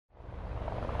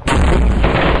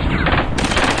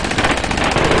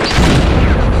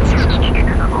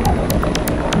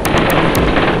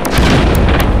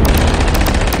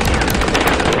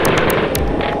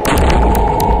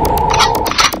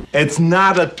It's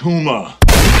not a tumor.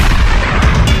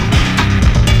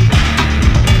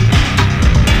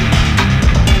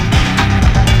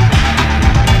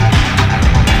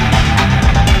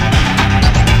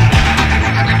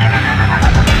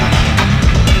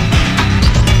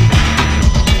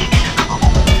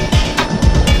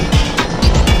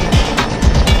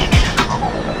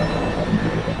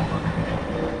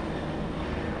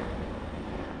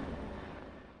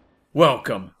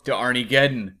 Welcome to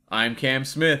Arniegeddon. I'm Cam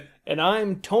Smith. And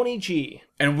I'm Tony G.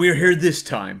 And we're here this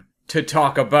time to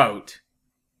talk about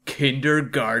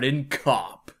Kindergarten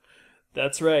Cop.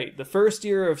 That's right. The first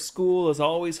year of school is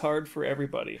always hard for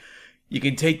everybody. You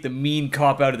can take the mean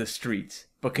cop out of the streets,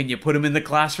 but can you put him in the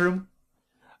classroom?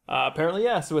 Apparently,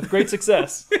 yes, with great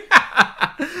success.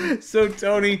 So,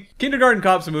 Tony, Kindergarten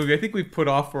Cop's a movie I think we've put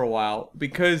off for a while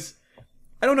because,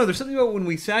 I don't know, there's something about when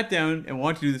we sat down and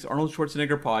wanted to do this Arnold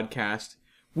Schwarzenegger podcast,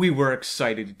 we were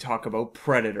excited to talk about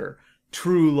Predator,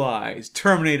 True Lies,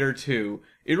 Terminator 2,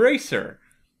 Eraser.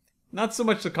 Not so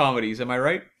much the comedies, am I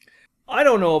right? I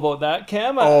don't know about that,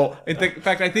 Cam. In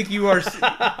fact, I think you are...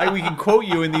 we can quote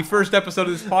you in the first episode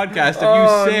of this podcast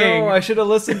of you saying... no, I should have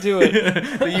listened to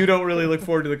it. that you don't really look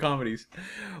forward to the comedies.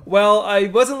 Well, I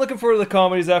wasn't looking forward to the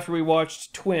comedies after we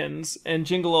watched Twins and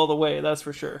Jingle All the Way, that's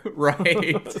for sure.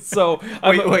 Right. So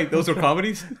Wait, those are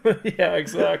comedies? Yeah,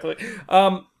 exactly.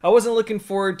 I wasn't looking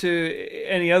forward to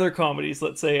any other comedies,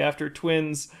 let's say, after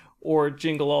Twins or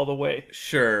Jingle All the Way.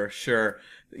 Sure.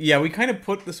 Yeah, we kind of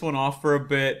put this one off for a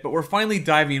bit, but we're finally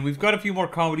diving in. We've got a few more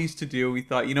comedies to do. We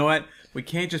thought, you know what? We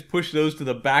can't just push those to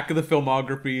the back of the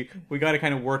filmography. We got to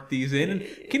kind of work these in. And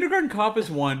Kindergarten Cop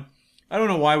is one. I don't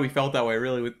know why we felt that way,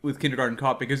 really, with Kindergarten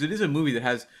Cop, because it is a movie that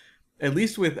has, at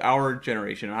least with our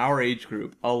generation, our age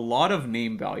group, a lot of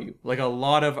name value. Like, a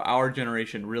lot of our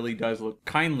generation really does look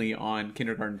kindly on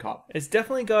Kindergarten Cop. It's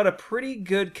definitely got a pretty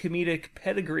good comedic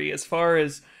pedigree as far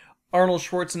as Arnold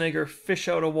Schwarzenegger fish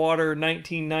out of water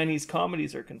 1990s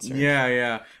comedies are concerned.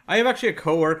 Yeah. I have actually a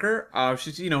coworker.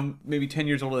 She's, maybe 10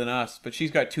 years older than us, but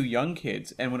she's got 2 young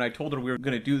kids. And when I told her we were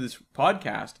going to do this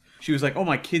podcast, she was like, "Oh,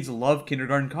 my kids love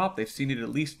Kindergarten Cop. They've seen it at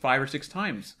least 5 or 6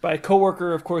 times." By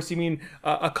coworker, of course, you mean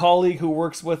a colleague who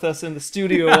works with us in the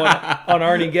studio on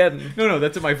Arniegeddon. No,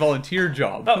 that's at my volunteer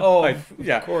job. Of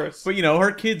course. But,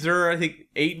 her kids are, I think,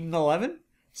 8 and 11.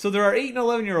 So there are 8 and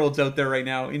 11-year-olds out there right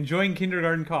now enjoying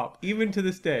Kindergarten Cop, even to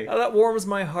this day. That warms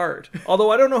my heart. Although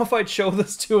I don't know if I'd show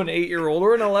this to an 8-year-old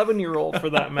or an 11-year-old for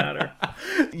that matter.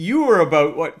 You were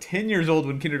about, 10 years old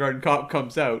when Kindergarten Cop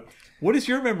comes out. What is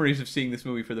your memories of seeing this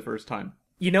movie for the first time?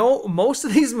 Most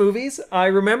of these movies, I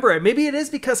remember it. Maybe it is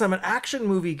because I'm an action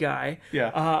movie guy. Yeah.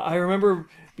 I remember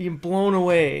being blown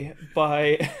away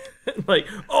by...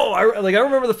 I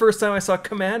remember the first time I saw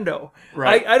Commando.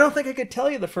 Right. I don't think I could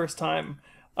tell you the first time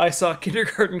I saw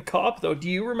Kindergarten Cop, though. Do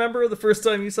you remember the first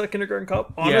time you saw Kindergarten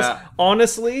Cop?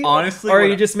 Honestly? Or are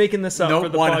you just making this up for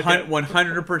the podcast?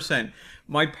 100%.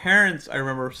 My parents, I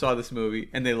remember, saw this movie,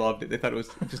 and they loved it. They thought it was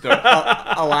just a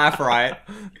laugh riot.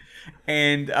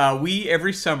 And we,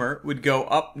 every summer, would go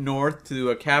up north to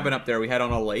a cabin up there we had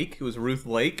on a lake. It was Ruth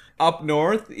Lake. Up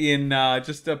north in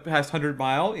just up past 100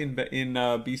 Mile in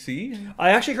BC. I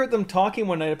actually heard them talking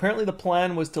one night. Apparently the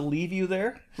plan was to leave you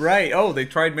there. Right. Oh, they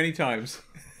tried many times.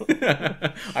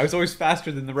 I was always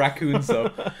faster than the raccoons,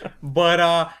 though.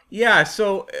 But,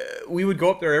 so we would go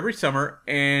up there every summer,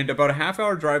 and about a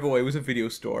half-hour drive away was a video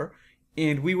store.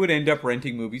 And we would end up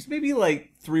renting movies maybe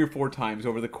like 3 or 4 times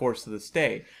over the course of the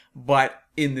stay. But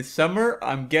in the summer,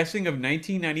 I'm guessing of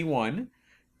 1991,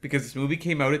 because this movie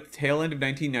came out at the tail end of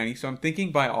 1990, so I'm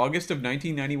thinking by August of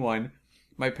 1991,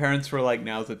 my parents were like,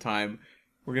 now's the time.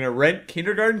 We're going to rent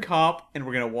Kindergarten Cop, and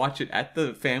we're going to watch it at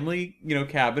the family,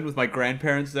 cabin with my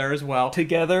grandparents there as well.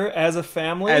 Together as a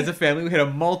family? As a family. We had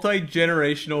a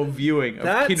multi-generational viewing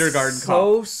of Kindergarten Cop. That's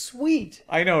so sweet.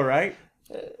 I know, right?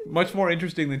 Much more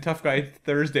interesting than Tough Guy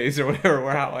Thursdays or whatever,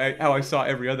 or how I saw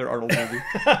every other Arnold movie.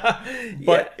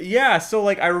 But so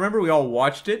I remember we all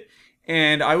watched it,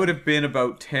 and I would have been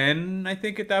about 10, I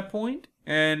think, at that point.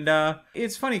 And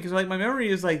it's funny because my memory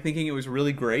is thinking it was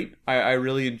really great. I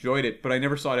really enjoyed it, but I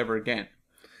never saw it ever again.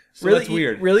 So really, that's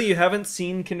weird. Really, you haven't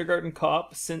seen Kindergarten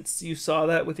Cop since you saw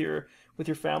that with your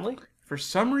family? For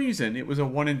some reason, it was a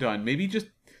one and done. Maybe just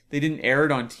they didn't air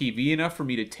it on TV enough for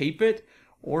me to tape it.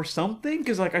 Or something,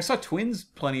 because I saw Twins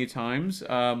plenty of times.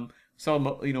 Saw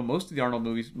most of the Arnold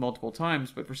movies multiple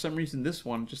times, but for some reason this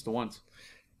one just the once.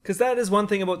 Because that is one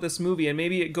thing about this movie, and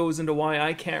maybe it goes into why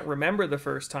I can't remember the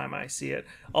first time I see it.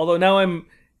 Although now I'm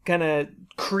kind of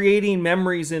creating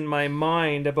memories in my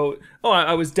mind about,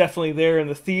 I was definitely there in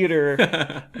the theater.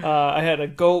 I had a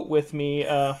goat with me.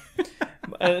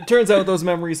 And it turns out those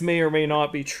memories may or may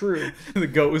not be true. The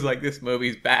goat was like, this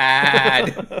movie's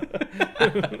bad.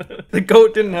 The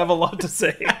goat didn't have a lot to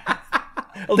say.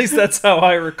 At least that's how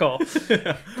I recall.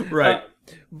 Right.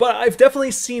 But I've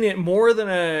definitely seen it more than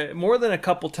a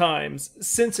couple times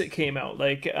since it came out.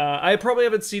 Like I probably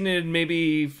haven't seen it in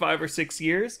maybe 5 or 6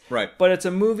 years. Right. But it's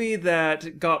a movie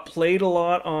that got played a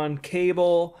lot on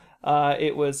cable.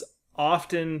 It was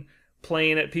often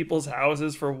playing at people's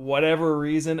houses for whatever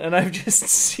reason, and I've just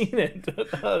seen it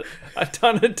a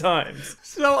ton of times.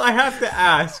 So I have to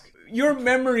ask, your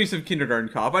memories of Kindergarten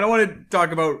Cop, I don't want to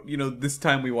talk about, this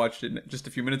time we watched it just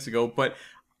a few minutes ago, but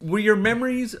were your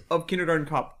memories of Kindergarten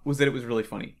Cop was that it was really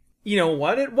funny? You know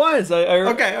what? It was.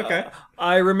 Okay.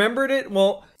 I remembered it.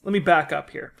 Well, let me back up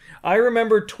here. I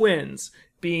remember Twins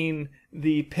being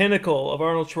the pinnacle of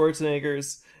Arnold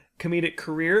Schwarzenegger's comedic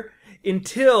career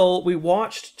until we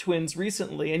watched Twins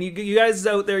recently. And you guys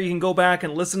out there, you can go back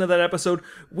and listen to that episode.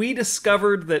 We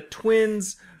discovered that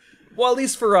Twins, well, at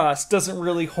least for us, doesn't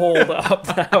really hold up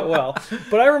that well.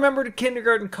 But I remembered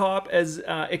Kindergarten Cop as,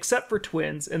 except for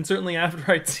Twins, and certainly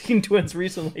after I'd seen Twins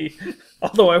recently,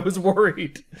 although I was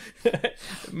worried,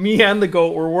 me and the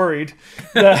goat were worried,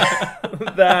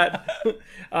 that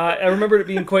I remembered it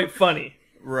being quite funny.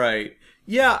 Right.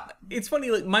 Yeah, it's funny,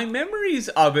 like, my memories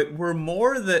of it were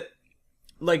more that,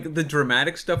 like, the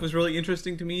dramatic stuff was really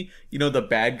interesting to me. The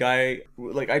bad guy,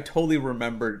 like, I totally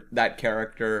remembered that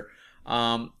character.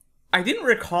 I didn't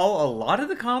recall a lot of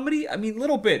the comedy. I mean,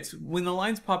 little bits. When the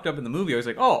lines popped up in the movie, I was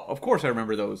like, oh, of course I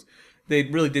remember those. They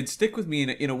really did stick with me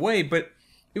in a way, but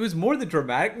it was more the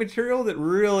dramatic material that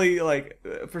really, like,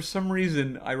 for some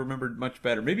reason, I remembered much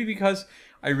better. Maybe because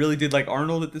I really did like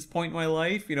Arnold at this point in my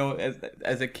life,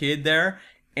 as a kid there,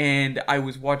 and I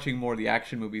was watching more of the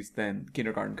action movies than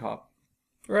Kindergarten Cop.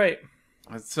 Right.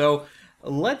 So,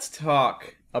 let's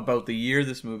talk about the year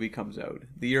this movie comes out.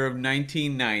 The year of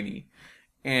 1990.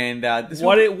 And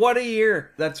what a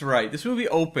year. That's right. This movie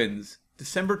opens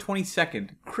December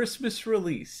 22nd, Christmas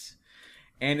release.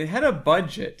 And it had a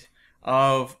budget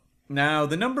of, now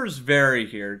the numbers vary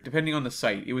here depending on the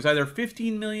site. It was either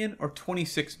 15 million or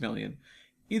 26 million.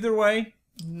 Either way,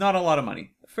 not a lot of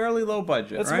money. Fairly low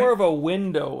budget, That's right? more of a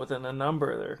window than a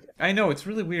number there. I know, it's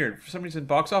really weird. For some reason,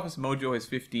 Box Office Mojo has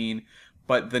 15,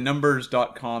 but the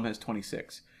numbers.com has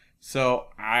 26. So,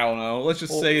 I don't know. Let's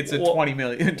just say it's a 20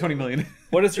 million. 20 million.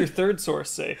 What does your third source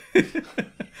say?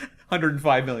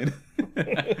 105 million.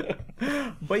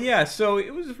 But yeah, so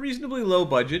it was reasonably low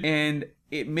budget, and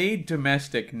it made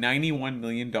domestic $91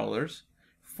 million,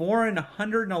 foreign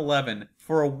 111,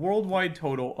 for a worldwide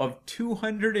total of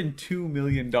 $202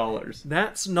 million.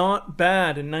 That's not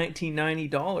bad in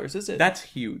 $1990, is it? That's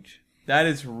huge. That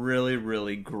is really,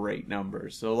 really great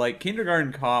numbers. So, like,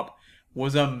 Kindergarten Cop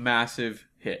was a massive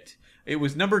hit. It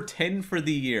was number 10 for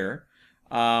the year.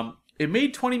 It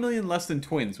made 20 million less than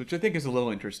Twins, which I think is a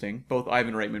little interesting. Both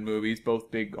Ivan Reitman movies,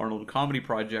 both big Arnold comedy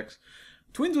projects.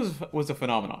 Twins was a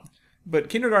phenomenon. But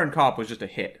Kindergarten Cop was just a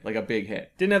hit, like a big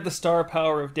hit. Didn't have the star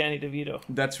power of Danny DeVito.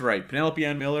 That's right. Penelope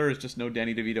Ann Miller is just no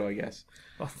Danny DeVito, I guess.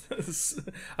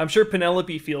 I'm sure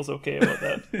Penelope feels okay about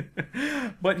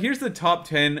that. But here's the top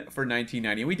 10 for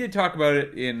 1990. We did talk about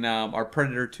it in our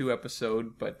Predator 2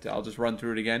 episode, but I'll just run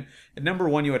through it again. At number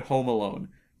 1, you had Home Alone.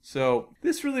 So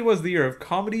this really was the year of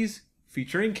comedies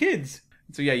featuring kids.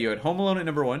 So yeah, you had Home Alone at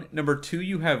number 1. Number 2,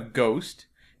 you have Ghost.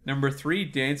 Number 3,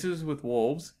 Dances with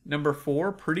Wolves. Number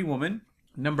 4, Pretty Woman.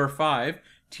 Number 5,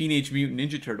 Teenage Mutant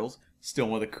Ninja Turtles. Still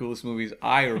one of the coolest movies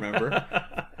I remember.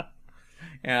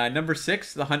 Number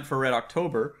 6, The Hunt for Red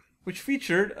October, which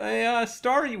featured a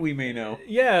star we may know.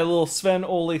 Yeah, a little Sven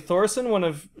Ole Thorsen, one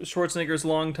of Schwarzenegger's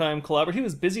longtime collaborators. He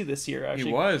was busy this year, actually.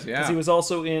 He was, yeah. Because he was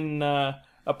also in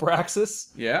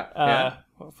Abraxas. Yeah.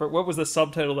 For what was the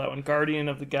subtitle of that one? Guardian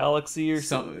of the Galaxy or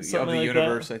something of like the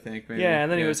universe, that? I think. Maybe. Yeah,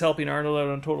 and then he was helping Arnold out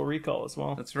on Total Recall as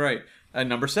well. That's right.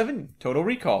 Number 7, Total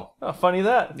Recall. Oh, funny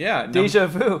that. Yeah. Deja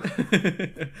vu.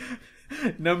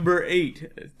 Number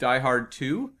 8, Die Hard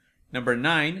 2. Number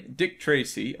 9, Dick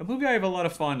Tracy, a movie I have a lot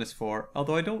of fondness for,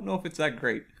 although I don't know if it's that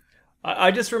great. I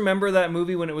just remember that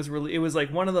movie when it was it was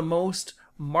like one of the most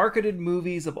marketed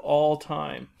movies of all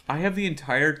time. I have the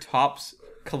entire Topps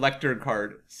collector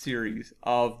card series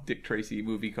of Dick Tracy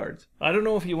movie cards. I don't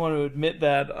know if you want to admit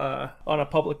that on a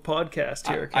public podcast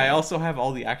here. I also have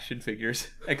all the action figures,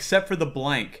 except for the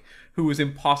blank, who was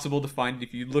impossible to find.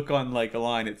 If you look on like a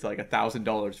line, it's like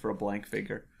 $1,000 for a blank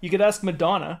figure. You could ask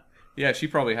Madonna. Yeah, she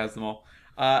probably has them all.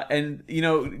 And,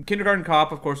 Kindergarten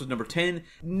Cop, of course, was number 10,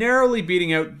 narrowly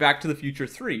beating out Back to the Future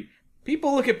 3.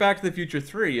 People look at Back to the Future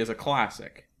 3 as a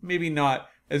classic. Maybe not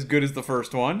as good as the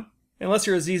first one. Unless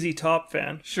you're a ZZ Top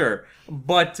fan. Sure.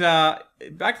 But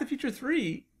Back to the Future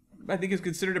 3, I think, is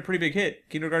considered a pretty big hit.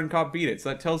 Kindergarten Cop beat it. So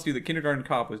that tells you that Kindergarten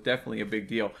Cop was definitely a big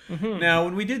deal. Now,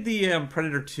 when we did the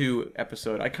Predator 2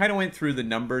 episode, I kind of went through the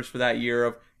numbers for that year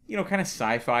of, you know, kind of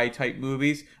sci-fi type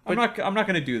movies. I'm not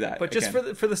going to do that. But just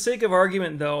for the sake of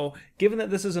argument, though, given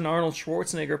that this is an Arnold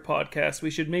Schwarzenegger podcast,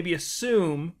 we should maybe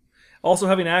assume, also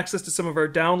having access to some of our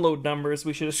download numbers,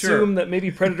 we should assume that maybe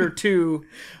Predator 2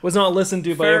 was not listened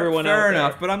to by everyone out there. Fair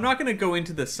enough, but I'm not going to go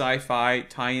into the sci-fi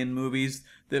tie-in movies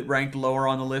that ranked lower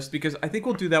on the list, because I think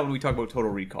we'll do that when we talk about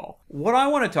Total Recall. What I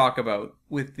want to talk about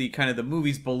with the kind of the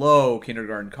movies below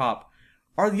Kindergarten Cop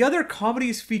are the other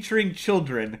comedies featuring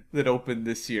children that opened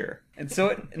this year. And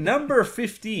so at number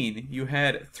 15, you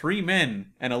had Three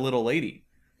Men and a Little Lady,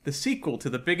 the sequel to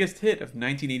the biggest hit of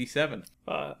 1987.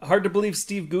 Hard to believe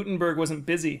Steve Guttenberg wasn't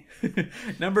busy.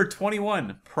 Number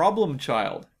 21, Problem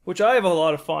Child. Which I have a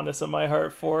lot of fondness in my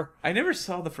heart for. I never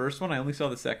saw the first one, I only saw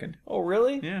the second. Oh,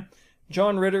 really? Yeah.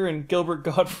 John Ritter and Gilbert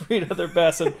Gottfried at their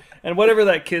best, and whatever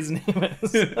that kid's name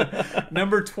is.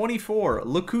 Number 24,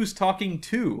 Look Who's Talking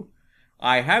 2.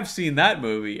 I have seen that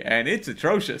movie, and it's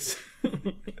atrocious.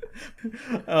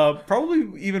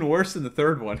 Probably even worse than the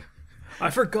third one. I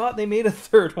forgot they made a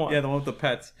third one. Yeah, the one with the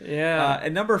pets. Yeah.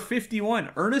 And number 51,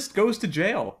 Ernest Goes to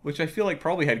Jail, which I feel like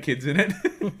probably had kids in it.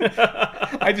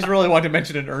 I just really want to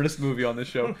mention an Ernest movie on this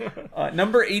show.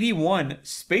 Number 81,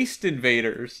 Spaced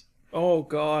Invaders. Oh,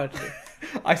 God.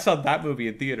 I saw that movie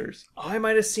in theaters. I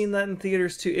might have seen that in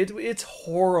theaters, too. It's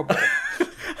horrible.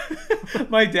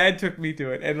 My dad took me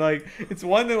to it, and like, it's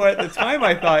one that at the time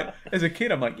I thought, as a kid,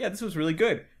 I'm like, yeah, this was really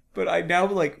good. But I now,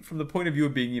 like, from the point of view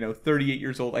of being, 38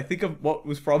 years old, I think of what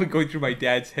was probably going through my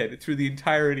dad's head through the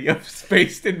entirety of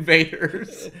Spaced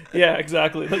Invaders. Yeah,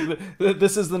 exactly. Like,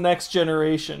 this is the next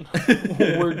generation.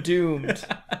 We're doomed.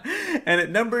 And at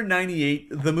number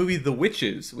 98, the movie The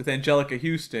Witches with Angelica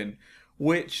Houston,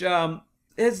 which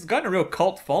has gotten a real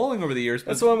cult following over the years.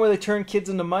 That's the one where they turn kids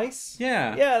into mice?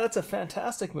 Yeah. Yeah, that's a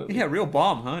fantastic movie. Yeah, real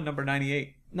bomb, huh? Number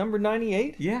 98. Number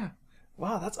 98? Yeah.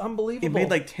 Wow, that's unbelievable. It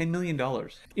made like $10 million.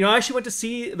 I actually went to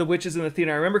see The Witches in the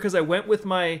theater. I remember because I went with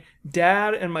my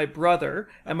dad and my brother.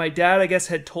 And my dad, I guess,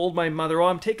 had told my mother,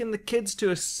 I'm taking the kids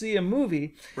to see a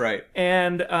movie. Right.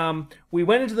 And we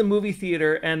went into the movie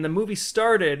theater, and the movie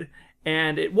started,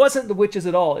 and it wasn't The Witches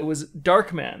at all. It was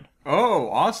Darkman. Oh,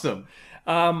 awesome.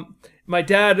 My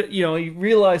dad, he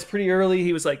realized pretty early,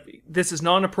 he was like, this is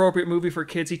not an appropriate movie for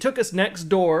kids. He took us next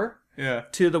door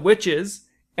to The Witches,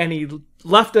 and he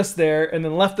left us there and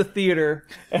then left the theater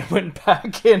and went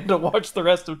back in to watch the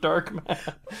rest of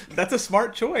Darkman. That's a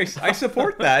smart choice. I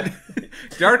support that.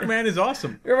 Darkman is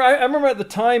awesome. I remember at the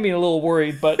time being a little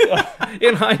worried, but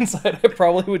in hindsight, I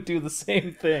probably would do the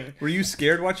same thing. Were you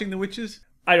scared watching The Witches?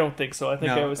 I don't think so. I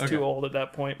think I was too old at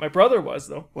that point. My brother was,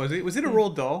 though. Was it? Was it a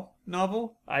Roald Dahl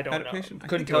novel? I don't adaptation? know.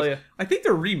 Couldn't tell you. I think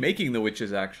they're remaking The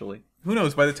Witches, actually. Who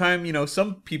knows? By the time,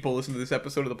 some people listen to this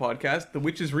episode of the podcast, The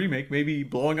Witches remake may be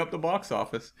blowing up the box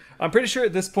office. I'm pretty sure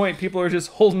at this point, people are just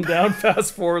holding down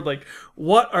fast forward like,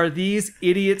 what are these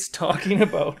idiots talking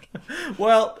about?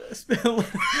 Well,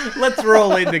 let's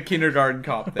roll into Kindergarten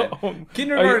Cop then.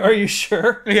 Kindergarten. Are you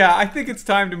sure? Yeah, I think it's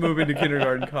time to move into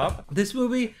Kindergarten Cop. This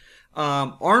movie,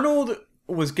 Arnold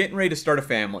was getting ready to start a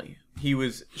family. He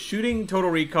was shooting Total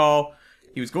Recall.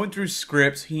 He was going through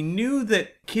scripts. He knew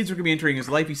that kids were going to be entering his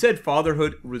life. He said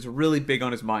fatherhood was really big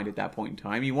on his mind at that point in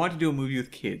time. He wanted to do a movie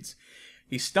with kids.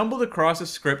 He stumbled across a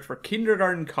script for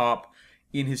Kindergarten Cop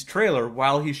in his trailer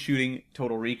while he's shooting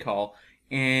Total Recall.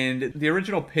 And the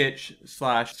original pitch /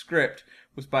 script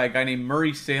was by a guy named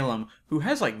Murray Salem, who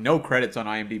has like no credits on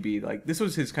IMDb. Like, this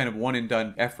was his kind of one and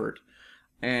done effort.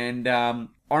 And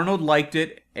Arnold liked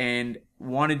it and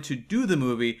wanted to do the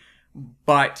movie,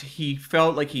 but he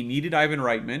felt like he needed Ivan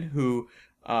Reitman, who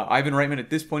Ivan Reitman at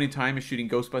this point in time is shooting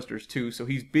Ghostbusters 2, so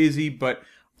he's busy, but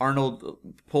Arnold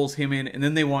pulls him in, and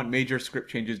then they want major script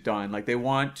changes done. Like, they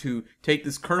want to take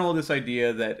this kernel of this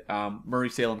idea that Murray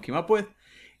Salem came up with,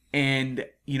 and,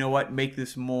 you know what, make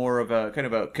this more of a kind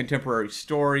of a contemporary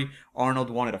story. Arnold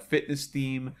wanted a fitness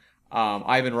theme.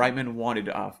 Ivan Reitman wanted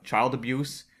child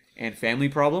abuse and family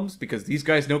problems, because these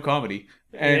guys know comedy.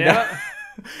 And, yeah.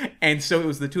 And so it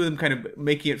was the two of them kind of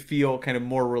making it feel kind of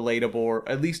more relatable, or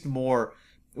at least more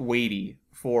weighty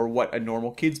for what a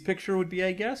normal kid's picture would be,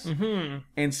 I guess. Mm-hmm.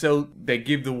 And so they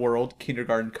give the world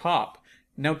Kindergarten Cop.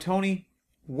 Now, Tony,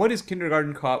 what is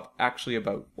Kindergarten Cop actually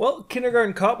about? Well,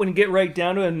 Kindergarten Cop, when you get right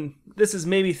down to it, and this is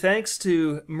maybe thanks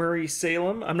to Murray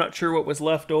Salem. I'm not sure what was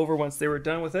left over once they were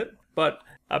done with it, but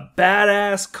a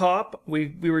badass cop.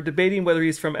 We were debating whether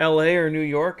he's from LA or New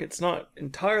York. It's not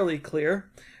entirely clear.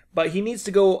 But he needs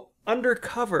to go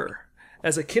undercover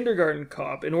as a kindergarten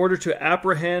cop in order to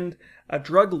apprehend a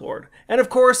drug lord. And of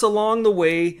course, along the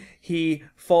way, he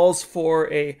falls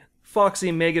for a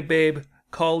foxy megababe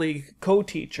colleague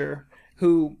co-teacher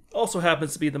who also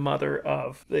happens to be the mother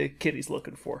of the kid he's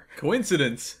looking for.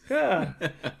 Coincidence. Yeah,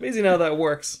 amazing how that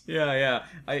works. Yeah.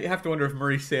 I have to wonder if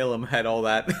Murray Salem had all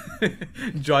that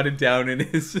jotted down in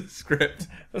his script.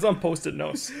 It was on Post-it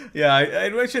notes. Yeah,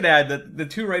 I should add that the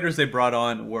two writers they brought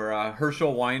on were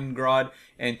Herschel Weingrod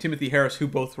and Timothy Harris, who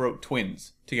both wrote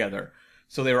Twins together.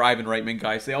 So they were Ivan Reitman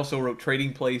guys. They also wrote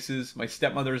Trading Places, My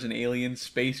Stepmother's an Alien,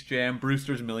 Space Jam,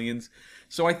 Brewster's Millions.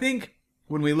 So I think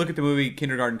when we look at the movie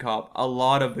Kindergarten Cop, a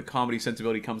lot of the comedy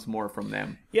sensibility comes more from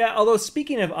them. Yeah, although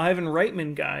speaking of Ivan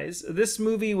Reitman guys, this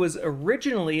movie was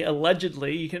originally,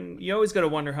 allegedly, you always got to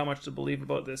wonder how much to believe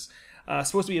about this,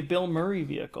 supposed to be a Bill Murray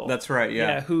vehicle. That's right,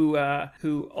 yeah. Who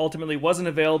ultimately wasn't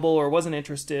available or wasn't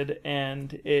interested,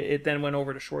 and it then went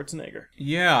over to Schwarzenegger.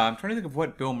 Yeah, I'm trying to think of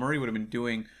what Bill Murray would have been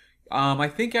doing. I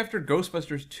think after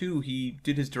Ghostbusters 2, he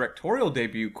did his directorial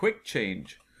debut, Quick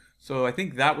Change. So I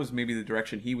think that was maybe the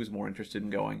direction he was more interested in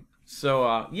going.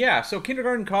 So, so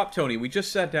Kindergarten Cop, Tony, we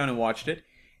just sat down and watched it.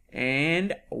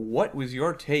 And what was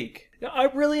your take? I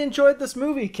really enjoyed this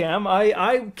movie, Cam.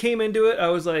 I came into it, I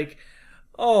was like,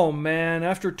 oh man,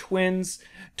 after Twins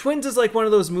is like one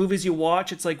of those movies you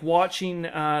watch. It's like watching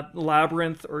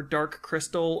Labyrinth or Dark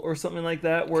Crystal or something like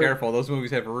that. Where, careful, those movies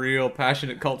have real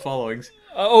passionate cult followings.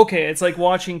 Okay, it's like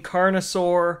watching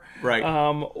Carnosaur. Right.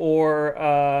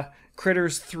 Or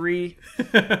Critters 3.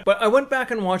 But I went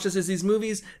back and watched this as these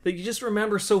movies that you just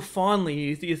remember so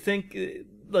fondly. You think,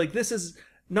 like, this is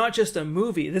not just a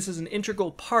movie. This is an integral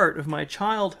part of my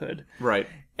childhood. Right.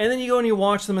 And then you go and you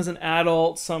watch them as an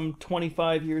adult some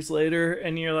 25 years later,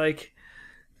 and you're like,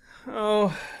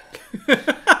 oh.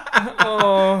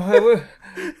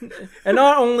 And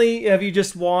not only have you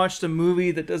just watched a movie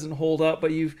that doesn't hold up,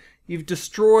 but you've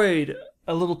destroyed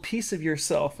a little piece of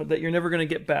yourself that you're never going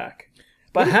to get back.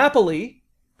 But happily,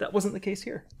 that wasn't the case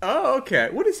here. Oh, okay.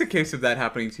 What is the case of that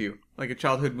happening to you? Like a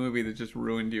childhood movie that just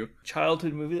ruined you?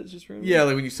 Childhood movie that just ruined Yeah,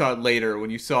 like when you saw it later, when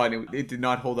you saw it, it did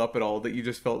not hold up at all, that you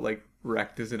just felt like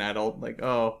wrecked as an adult. Like,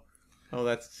 oh,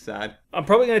 that's sad. I'm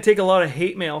probably going to take a lot of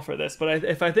hate mail for this, but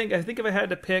if I think if I had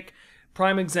to pick,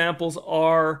 prime examples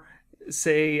are,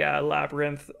 say,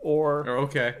 Labyrinth or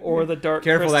the Dark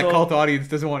Careful, Crystal. that cult audience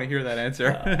doesn't want to hear that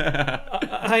answer.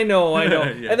 I know.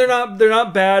 Yeah. And they're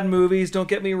not bad movies, don't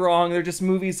get me wrong. They're just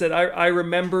movies that I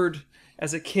remembered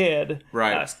as a kid,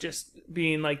 right, as just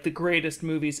being like the greatest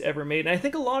movies ever made. And I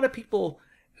think a lot of people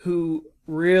who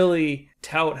really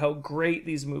tout how great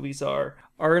these movies are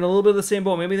in a little bit of the same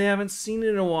boat. Maybe they haven't seen it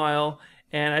in a while.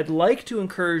 And I'd like to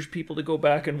encourage people to go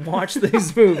back and watch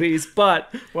these movies,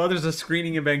 but... Well, there's a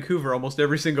screening in Vancouver almost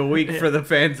every single week for the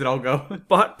fans that all go.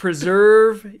 But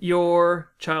preserve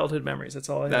your childhood memories. That's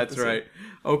all I have to say. That's right.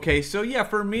 Okay, so yeah,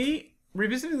 for me,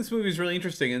 revisiting this movie is really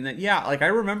interesting in that, I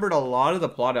remembered a lot of the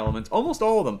plot elements, almost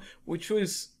all of them, which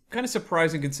was kind of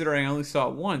surprising considering I only saw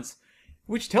it once.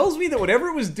 Which tells me that whatever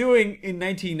it was doing in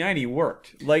 1990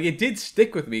 worked. Like, it did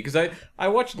stick with me, because I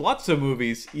watched lots of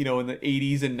movies, in the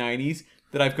 80s and 90s,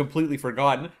 that I've completely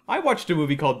forgotten. I watched a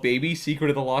movie called Baby, Secret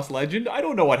of the Lost Legend. I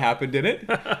don't know what happened in it.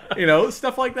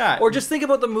 Stuff like that. Or just think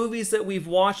about the movies that we've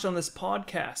watched on this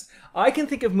podcast. I can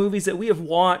think of movies that we have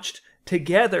watched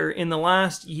together in the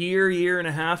last year and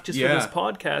a half just for this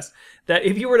podcast, that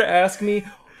if you were to ask me,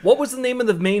 what was the name of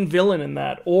the main villain in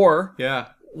that? Or...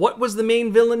 what was the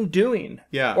main villain doing?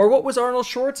 Yeah. Or what was Arnold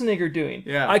Schwarzenegger doing?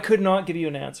 Yeah. I could not give you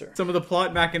an answer. Some of the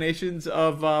plot machinations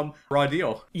of Raw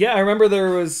Deal. Yeah, I remember there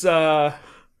was... So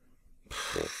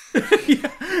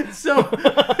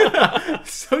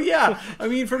yeah. I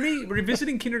mean, for me,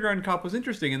 revisiting Kindergarten Cop was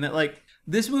interesting in that, like,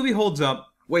 this movie holds up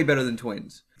way better than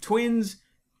Twins. Twins,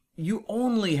 you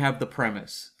only have the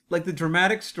premise. Like, the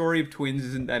dramatic story of Twins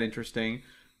isn't that interesting.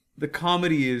 The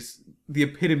comedy is the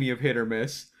epitome of hit or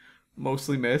miss.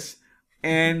 Mostly miss.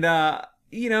 And,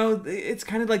 it's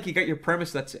kind of like you got your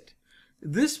premise, that's it.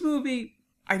 This movie,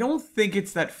 I don't think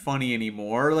it's that funny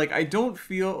anymore. Like, I don't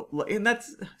feel... And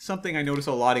that's something I notice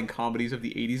a lot in comedies of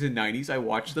the 80s and 90s. I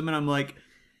watch them and I'm like,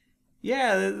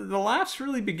 yeah, the laughs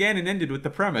really began and ended with the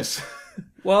premise.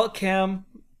 Well, Cam,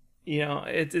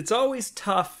 it's always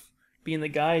tough being the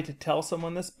guy to tell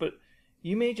someone this, but...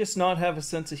 you may just not have a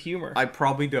sense of humor. I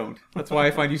probably don't. That's why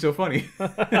I find you so funny.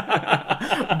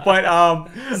 But,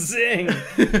 Zing!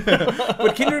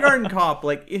 But Kindergarten Cop,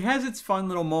 like, it has its fun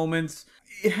little moments.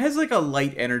 It has, like, a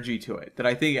light energy to it that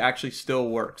I think actually still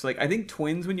works. Like, I think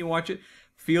Twins, when you watch it,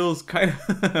 feels kind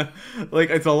of like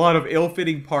it's a lot of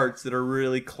ill-fitting parts that are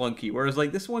really clunky. Whereas,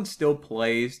 like, this one still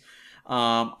plays.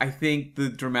 I think the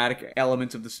dramatic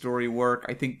elements of the story work.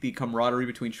 I think the camaraderie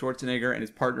between Schwarzenegger and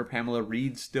his partner Pamela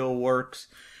Reed still works.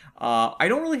 I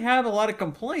don't really have a lot of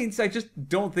complaints. I just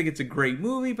don't think it's a great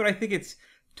movie, but I think it's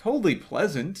totally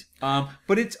pleasant.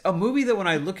 But it's a movie that when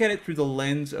I look at it through the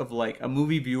lens of like a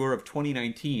movie viewer of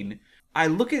 2019, I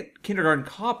look at Kindergarten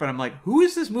Cop and I'm like, who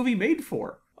is this movie made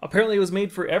for? Apparently, it was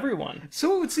made for everyone.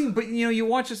 So it would seem, but you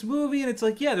watch this movie and it's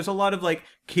like, yeah, there's a lot of like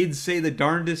kids say the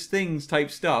darndest things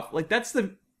type stuff. Like that's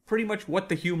the pretty much what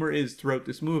the humor is throughout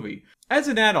this movie. As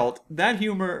an adult, that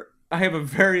humor I have a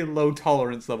very low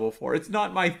tolerance level for. It's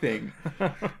not my thing.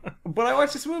 But I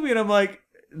watch this movie and I'm like,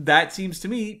 that seems to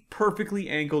me perfectly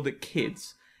angled at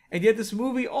kids. And yet this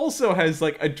movie also has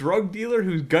like a drug dealer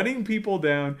who's gunning people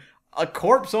down, a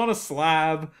corpse on a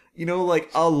slab, like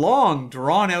a long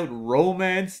drawn out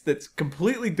romance that's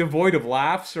completely devoid of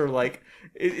laughs or like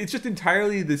it's just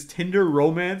entirely this Tinder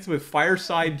romance with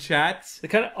fireside chats. The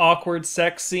kind of awkward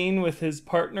sex scene with his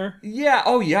partner. Yeah,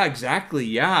 oh yeah, exactly.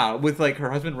 Yeah, with like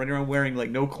her husband running around wearing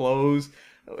like no clothes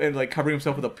and like covering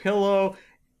himself with a pillow.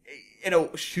 In a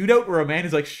shootout where a man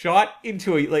is like shot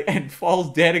into and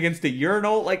falls dead against a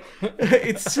urinal. Like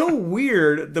it's so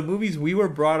weird, the movies we were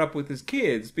brought up with as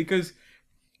kids, because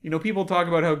people talk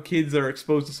about how kids are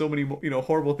exposed to so many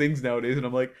horrible things nowadays, and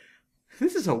I'm like,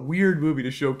 this is a weird movie to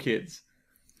show kids.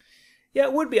 Yeah,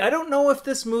 it would be. I don't know if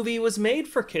this movie was made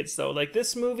for kids though. Like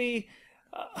this movie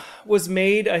was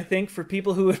made, I think, for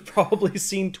people who had probably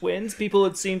seen Twins, people who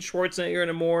had seen Schwarzenegger in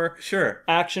a more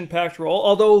action-packed role.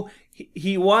 Although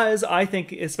he was, I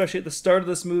think, especially at the start of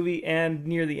this movie and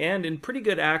near the end, in pretty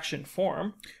good action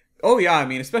form. Oh yeah, I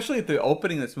mean, especially at the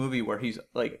opening of this movie where he's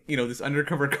like, this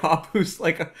undercover cop who's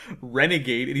like a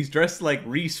renegade and he's dressed like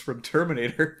Reese from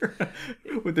Terminator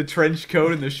with the trench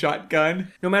coat and the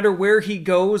shotgun. No matter where he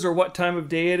goes or what time of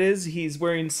day it is, he's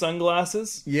wearing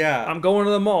sunglasses. Yeah. I'm going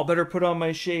to the mall, better put on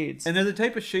my shades. And they're the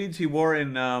type of shades he wore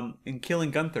in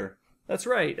Killing Gunther. That's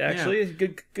right, actually. Yeah.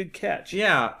 Good catch.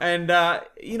 Yeah, and,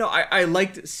 I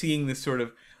liked seeing this sort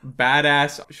of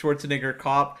badass Schwarzenegger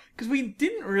cop, because we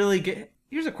didn't really get...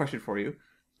 Here's a question for you.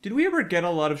 Did we ever get a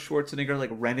lot of Schwarzenegger,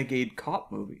 like, renegade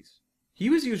cop movies? He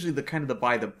was usually the kind of the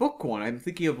by-the-book one. I'm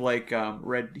thinking of, like,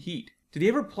 Red Heat. Did he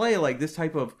ever play, like, this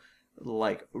type of,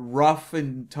 like, rough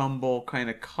and tumble kind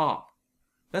of cop?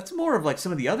 That's more of, like,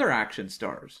 some of the other action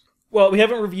stars. Well, we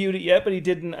haven't reviewed it yet, but he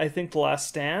did in, I think, The Last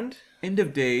Stand. End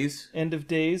of Days.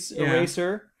 Yeah.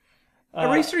 Eraser.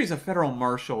 Eraser is a federal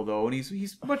marshal, though, and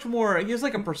he's much more... He has,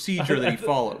 like, a procedure that he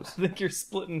follows. I think you're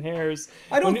splitting hairs.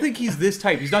 I don't think he's this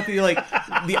type. He's not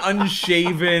the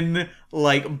unshaven,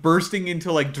 like, bursting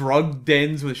into, like, drug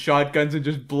dens with shotguns and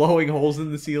just blowing holes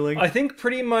in the ceiling. I think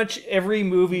pretty much every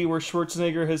movie where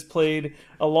Schwarzenegger has played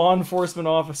a law enforcement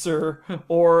officer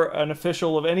or an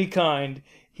official of any kind,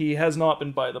 he has not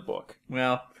been by the book.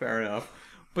 Well, fair enough.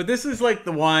 But this is, like,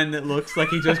 the one that looks like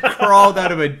he just crawled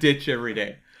out of a ditch every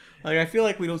day. Like, I feel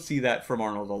like we don't see that from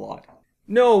Arnold a lot.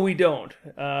 No, we don't.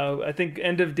 I think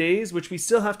End of Days, which we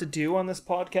still have to do on this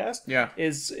podcast,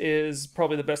 is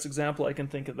probably the best example I can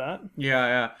think of that.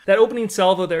 Yeah. That opening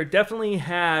salvo there definitely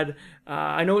had,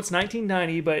 I know it's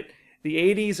 1990, but the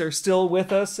 80s are still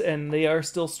with us and they are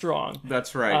still strong.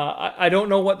 That's right. I don't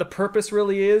know what the purpose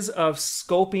really is of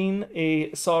scoping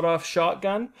a sawed-off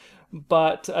shotgun,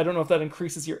 but I don't know if that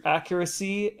increases your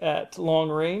accuracy at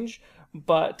long range.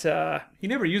 But he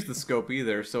never used the scope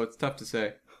either, so it's tough to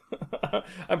say.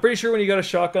 I'm pretty sure when you got a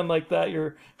shotgun like that,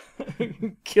 your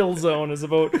kill zone is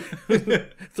about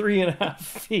 3.5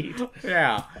 feet.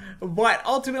 Yeah, but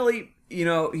ultimately,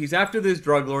 he's after this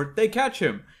drug lord. They catch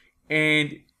him,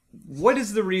 and what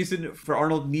is the reason for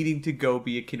Arnold needing to go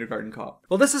be a kindergarten cop?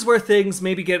 Well, this is where things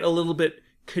maybe get a little bit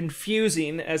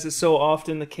confusing, as is so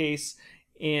often the case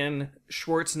in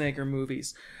Schwarzenegger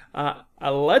movies.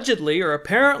 Allegedly, or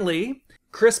apparently,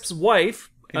 Crisp's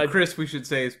wife... And Crisp, we should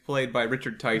say, is played by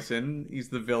Richard Tyson. He's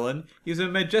the villain. He's a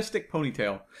majestic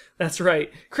ponytail. That's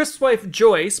right. Crisp's wife,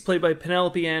 Joyce, played by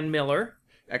Penelope Ann Miller.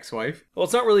 Ex-wife. Well,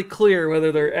 it's not really clear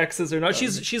whether they're exes or not.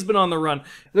 She's been on the run.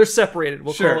 They're separated.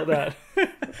 We'll call it that.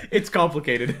 It's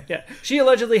complicated. Yeah. She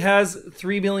allegedly has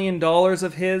 $3 million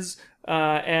of his...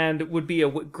 and would be a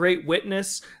great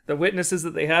witness. The witnesses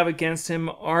that they have against him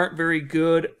aren't very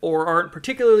good or aren't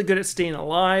particularly good at staying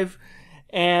alive.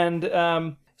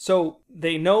 And so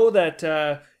they know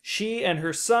that she and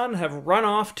her son have run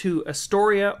off to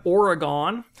Astoria,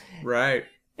 Oregon. Right.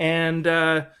 And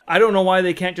I don't know why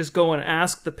they can't just go and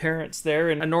ask the parents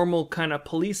there in a normal kind of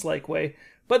police-like way.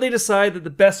 But they decide that the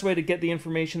best way to get the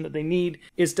information that they need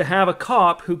is to have a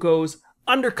cop who goes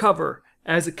undercover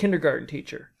as a kindergarten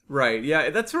teacher. Right,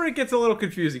 yeah, that's where it gets a little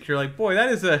confusing. You're like, boy,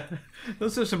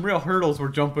 those are some real hurdles we're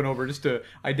jumping over just to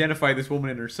identify this woman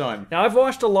and her son. Now, I've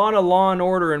watched a lot of Law and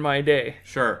Order in my day,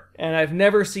 Sure. and I've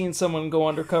never seen someone go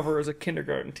undercover as a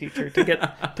kindergarten teacher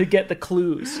to get the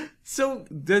clues. So,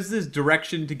 does this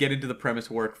direction to get into the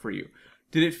premise work for you?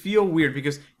 Did it feel weird?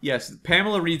 Because, yes,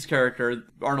 Pamela Reed's character,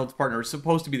 Arnold's partner, is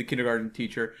supposed to be the kindergarten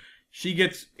teacher. She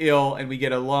gets ill, and we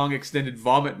get a long, extended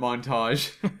vomit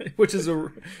montage. Which is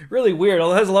really weird,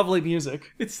 although it has lovely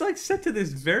music. It's like set to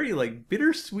this very like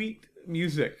bittersweet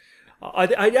music.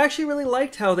 I actually really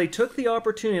liked how they took the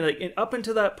opportunity. Like up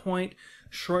until that point,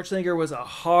 Schwarzenegger was a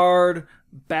hard,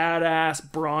 badass,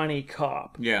 brawny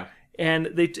cop. Yeah.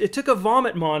 And it took a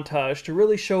vomit montage to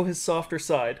really show his softer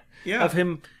side. Yeah. Of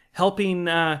him helping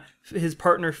his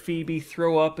partner Phoebe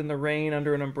throw up in the rain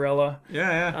under an umbrella.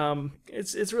 Yeah.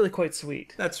 It's really quite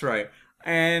sweet. That's right.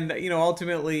 And,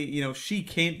 ultimately, she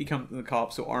can't become the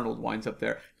cop, so Arnold winds up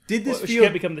there. Did this She feel...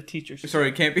 can't become the teacher.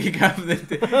 Sorry, can't become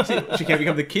she can't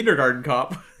become the kindergarten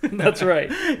cop. That's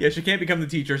right. Yeah, she can't become the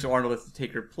teacher, so Arnold has to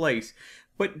take her place.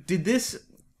 But did this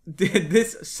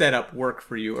setup work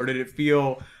for you, or did it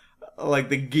feel like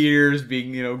the gears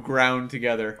being, ground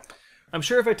together? I'm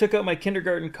sure if I took out my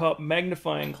kindergarten cop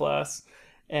magnifying glass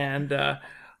and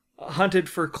hunted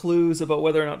for clues about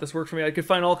whether or not this worked for me, I could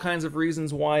find all kinds of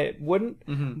reasons why it wouldn't.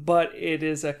 Mm-hmm. But it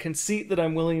is a conceit that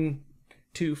I'm willing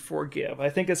to forgive. I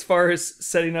think as far as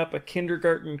setting up a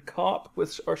kindergarten cop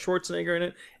with our Schwarzenegger in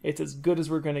it, it's as good as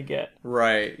we're going to get.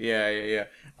 Right. Yeah.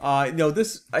 No,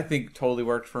 this, I think, totally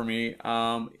worked for me.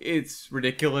 It's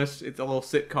ridiculous. It's a little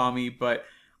sitcom-y, but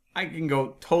I can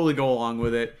totally go along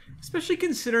with it, especially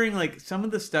considering like some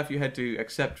of the stuff you had to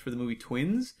accept for the movie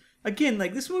Twins. Again,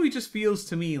 like this movie just feels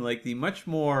to me like the much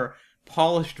more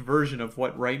polished version of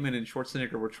what Reitman and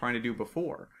Schwarzenegger were trying to do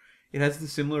before. It has the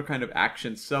similar kind of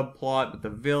action subplot with the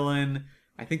villain.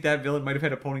 I think that villain might have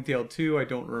had a ponytail too. I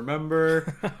don't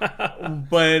remember.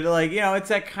 But like, it's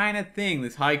that kind of thing,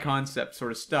 this high concept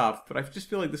sort of stuff. But I just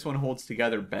feel like this one holds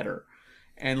together better.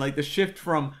 And like the shift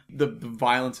from the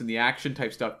violence and the action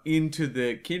type stuff into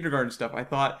the kindergarten stuff, I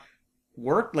thought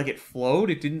worked. Like it flowed.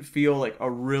 It didn't feel like a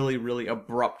really, really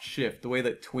abrupt shift the way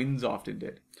that Twins often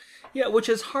did. Yeah, which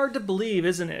is hard to believe,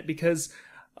 isn't it? Because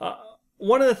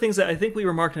one of the things that I think we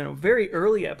remarked in a very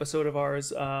early episode of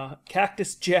ours,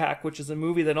 Cactus Jack, which is a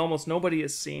movie that almost nobody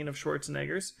has seen of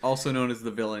Schwarzenegger's. Also known as the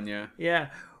villain, yeah. Yeah,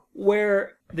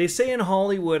 where they say in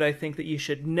Hollywood, I think, that you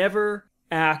should never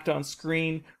act on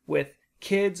screen with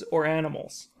kids or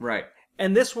animals. Right.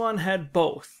 And this one had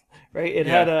both, right? It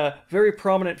had a very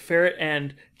prominent ferret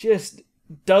and just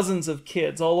dozens of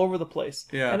kids all over the place.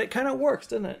 Yeah. And it kind of works,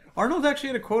 didn't it? Arnold actually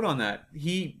had a quote on that.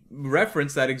 He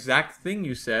referenced that exact thing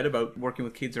you said about working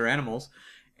with kids or animals.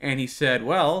 And he said,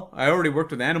 well, I already worked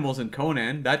with animals in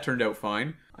Conan. That turned out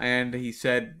fine. And he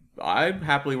said, I'd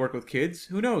happily work with kids.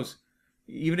 Who knows?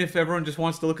 Even if everyone just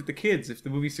wants to look at the kids, if the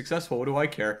movie's successful, what do I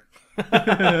care?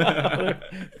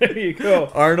 There you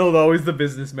go. Arnold, always the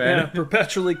businessman. Yeah,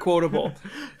 perpetually quotable.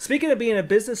 Speaking of being a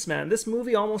businessman, this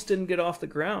movie almost didn't get off the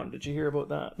ground. Did you hear about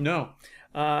that? No.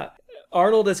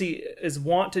 Arnold, as he is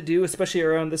wont to do, especially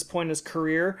around this point in his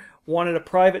career, wanted a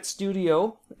private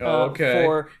studio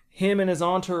for him and his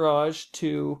entourage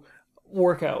to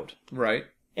work out. Right.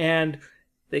 And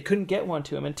they couldn't get one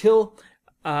to him until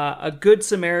a good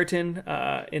Samaritan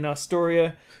in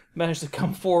Astoria managed to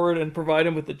come forward and provide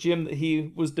him with the gym that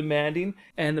he was demanding,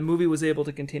 and the movie was able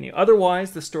to continue.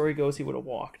 Otherwise, the story goes he would have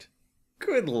walked.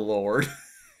 Good Lord.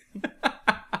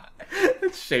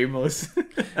 That's shameless.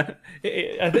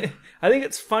 I think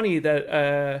it's funny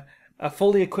that a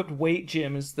fully equipped weight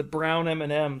gym is the brown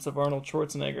M&Ms of Arnold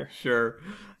Schwarzenegger. Sure.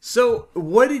 So,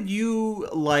 what did you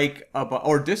like about,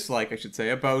 or dislike, I should say,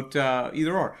 about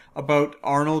either or, about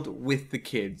Arnold with the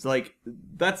kids? Like,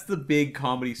 that's the big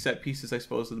comedy set pieces, I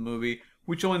suppose, of the movie.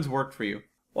 Which ones worked for you?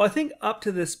 Well, I think up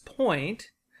to this point,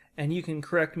 and you can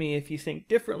correct me if you think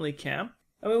differently, Cam.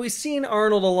 I mean, we've seen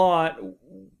Arnold a lot,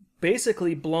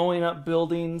 basically blowing up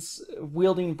buildings,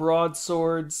 wielding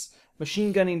broadswords,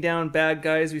 machine gunning down bad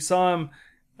guys. We saw him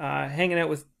hanging out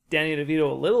with Danny DeVito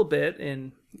a little bit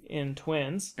in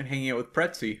Twins. And hanging out with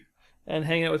Pretzi. And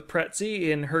hanging out with Pretzi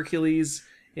in Hercules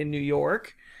in New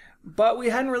York. But we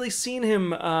hadn't really seen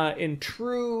him in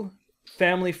true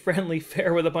family-friendly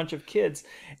fare with a bunch of kids.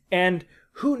 And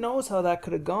who knows how that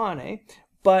could have gone, eh?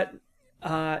 But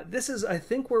this is, I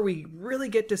think, where we really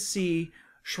get to see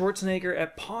Schwarzenegger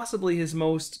at possibly his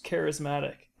most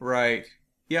charismatic. Right.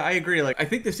 Yeah, I agree. Like, I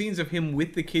think the scenes of him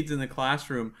with the kids in the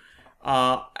classroom,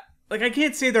 like, I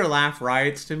can't say they're laugh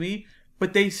riots to me,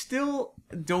 but they still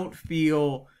don't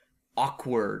feel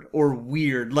awkward or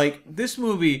weird. Like, this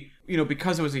movie,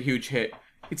 because it was a huge hit,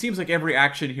 it seems like every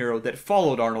action hero that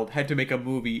followed Arnold had to make a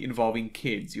movie involving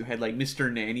kids. You had like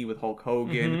Mr. Nanny with Hulk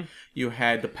Hogan. You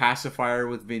had The Pacifier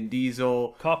with Vin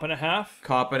Diesel. Cop and a Half.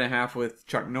 Cop and a Half with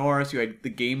Chuck Norris. You had The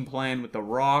Game Plan with The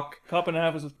Rock. Cop and a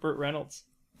Half was with Burt Reynolds.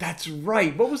 That's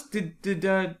right. What was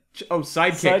Sidekicks?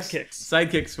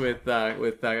 Sidekicks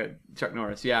with Chuck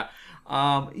Norris. Yeah.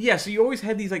 So you always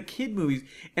had these like kid movies,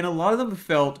 and a lot of them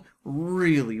felt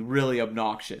really, really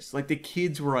obnoxious. Like the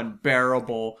kids were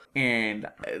unbearable, and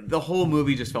the whole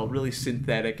movie just felt really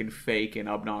synthetic and fake and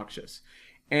obnoxious.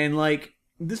 And like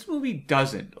this movie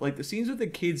doesn't. Like the scenes with the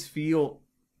kids feel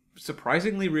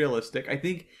surprisingly realistic. I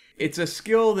think it's a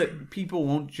skill that people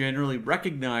won't generally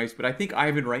recognize, but I think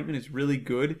Ivan Reitman is really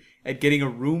good at getting a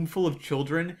room full of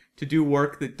children to do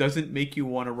work that doesn't make you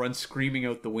want to run screaming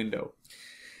out the window.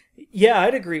 Yeah,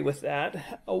 I'd agree with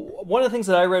that. One of the things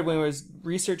that I read when I was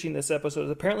researching this episode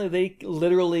is apparently they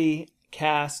literally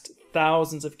cast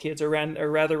thousands of kids, or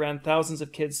ran thousands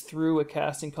of kids through a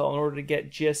casting call in order to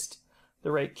get just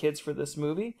the right kids for this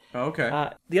movie. Okay.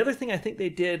 The other thing I think they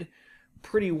did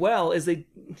pretty well is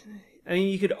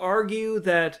you could argue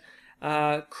that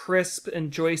Crisp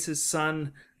and Joyce's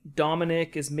son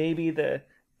Dominic is maybe the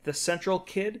central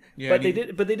kid, but they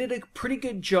did a pretty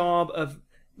good job of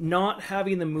not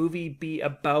having the movie be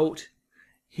about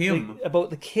him, about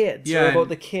the kids, or about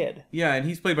the kid. Yeah, and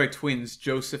he's played by twins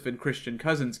Joseph and Christian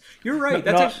Cousins. You're right.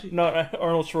 Not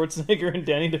Arnold Schwarzenegger and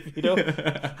Danny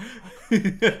DeVito,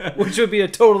 which would be a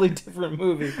totally different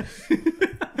movie.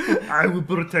 I will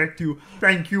protect you.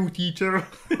 Thank you, teacher.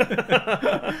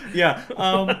 Yeah.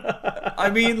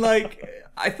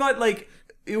 I thought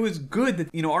it was good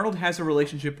that Arnold has a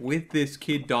relationship with this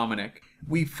kid Dominic.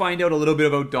 We find out a little bit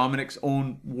about Dominic's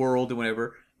own world and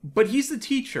whatever, but he's the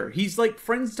teacher. He's like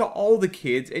friends to all the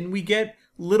kids, and we get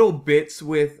little bits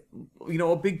with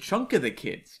a big chunk of the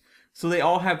kids. So they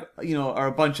all have or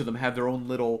a bunch of them have their own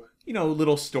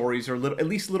little stories, or at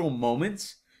least little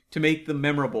moments to make them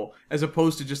memorable, as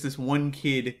opposed to just this one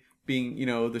kid being,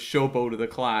 the showboat of the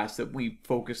class that we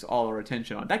focus all our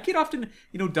attention on. That kid often,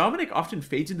 Dominic often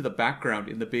fades into the background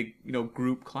in the big,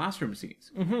 group classroom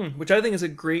scenes. Mm-hmm, which I think is a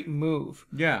great move.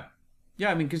 Yeah.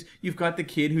 Yeah, because you've got the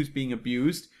kid who's being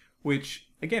abused, which,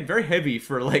 again, very heavy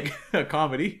for, a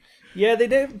comedy. Yeah, they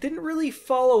didn't really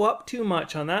follow up too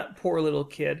much on that poor little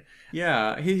kid.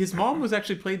 Yeah, his mom was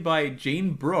actually played by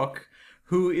Jane Brooke,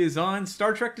 who is on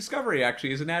Star Trek Discovery,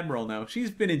 actually, as an admiral now.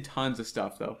 She's been in tons of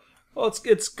stuff, though. Well,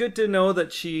 it's good to know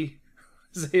that she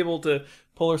is able to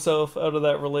pull herself out of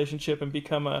that relationship and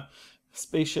become a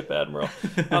spaceship admiral.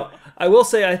 I will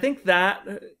say, I think that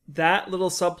little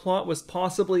subplot was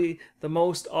possibly the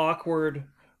most awkward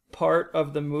part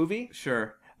of the movie.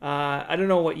 Sure. I don't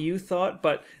know what you thought,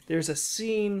 but there's a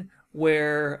scene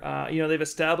where they've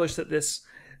established that this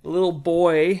little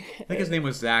boy, I think his name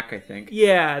was Zach, I think.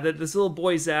 Yeah, that this little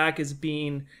boy Zach is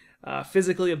being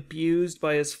physically abused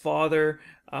by his father.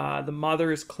 The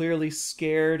mother is clearly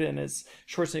scared, and as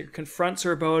Schwarzenegger confronts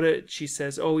her about it, she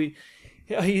says, "Oh,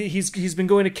 he's been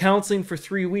going to counseling for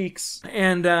 3 weeks,"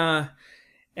 and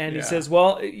he says,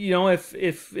 "Well, if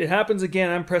it happens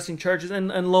again, I'm pressing charges."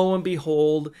 And lo and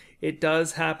behold, it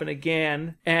does happen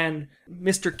again. And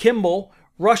Mr. Kimball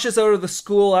rushes out of the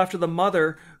school after the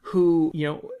mother, who,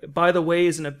 by the way,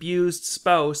 is an abused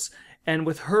spouse, and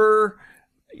with her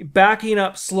backing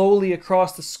up slowly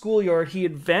across the schoolyard, he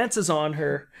advances on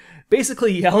her,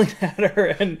 basically yelling at her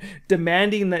and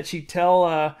demanding that she tell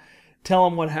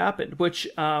him what happened, which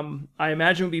I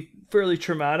imagine would be fairly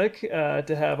traumatic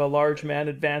to have a large man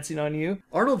advancing on you.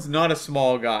 Arnold's not a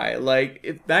small guy.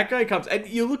 If that guy comes, and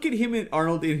you look at him and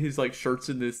Arnold in his shirts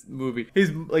in this movie,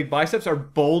 his biceps are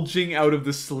bulging out of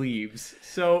the sleeves.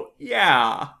 So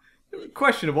yeah,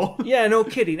 questionable. Yeah, no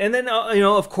kidding. And then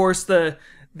of course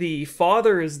the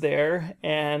father is there,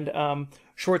 and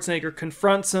Schwarzenegger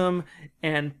confronts him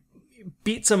and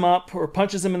beats him up or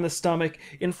punches him in the stomach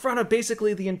in front of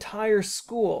basically the entire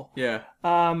school. Yeah.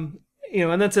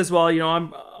 And then says, "Well,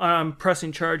 I'm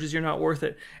pressing charges. You're not worth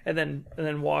it," and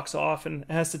then walks off and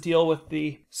has to deal with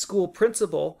the school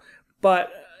principal.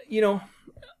 But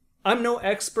I'm no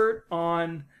expert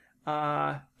on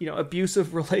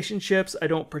abusive relationships. I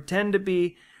don't pretend to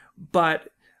be, but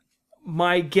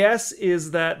my guess is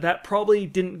that probably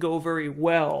didn't go very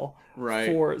well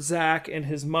for Zach and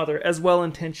his mother, as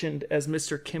well-intentioned as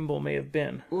Mr. Kimball may have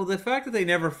been. Well, the fact that they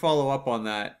never follow up on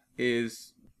that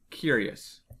is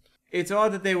curious. it's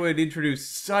odd that they would introduce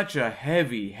such a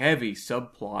heavy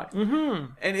subplot.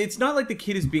 Mm-hmm. And it's not like the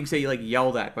kid is being, say, like,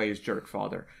 yelled at by his jerk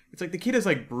father. It's like the kid has,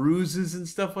 like, bruises and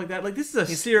stuff like that. Like, this is a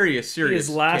serious His case.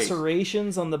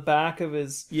 lacerations on the back of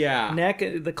his neck.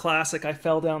 The classic, I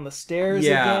fell down the stairs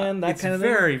again, that kind of thing.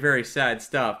 It's very, very sad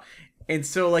stuff. And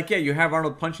so, like, yeah, you have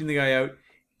Arnold punching the guy out,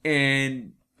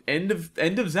 and end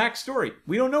of Zach's story.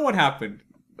 We don't know what happened.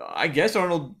 I guess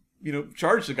Arnold,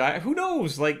 charged the guy. Who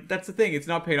knows? Like, that's the thing. It's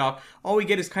not paid off. All we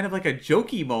get is kind of like a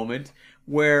jokey moment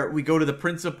where we go to the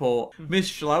principal, Miss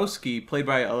Schlowski, played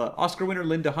by Oscar winner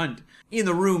Linda Hunt, in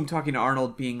the room talking to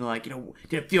Arnold, being like,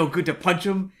 did it feel good to punch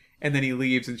him? And then he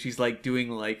leaves, and she's like doing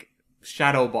like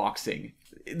shadow boxing.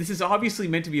 This is obviously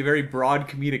meant to be a very broad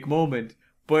comedic moment,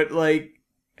 but like,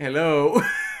 hello.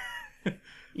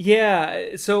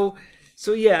 Yeah. So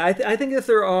yeah, I think if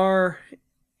there are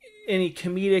any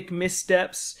comedic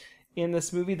missteps in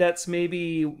this movie, that's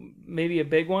maybe a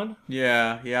big one.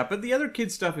 Yeah, but the other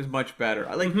kid stuff is much better.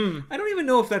 I don't even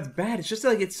know if that's bad. It's just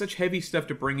like it's such heavy stuff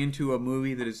to bring into a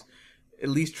movie that is at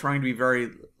least trying to be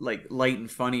very like light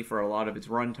and funny for a lot of its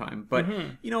runtime. But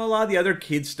a lot of the other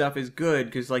kid stuff is good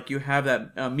because like you have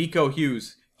that Miko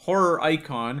Hughes, horror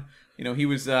icon. He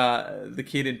was the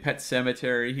kid in Pet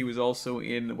Sematary. He was also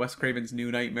in Wes Craven's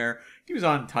New Nightmare. He was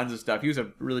on tons of stuff. He was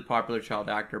a really popular child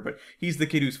actor, but he's the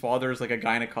kid whose father is like a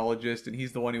gynecologist, and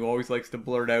he's the one who always likes to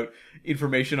blurt out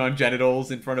information on genitals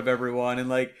in front of everyone. And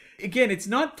like, again, it's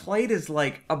not played as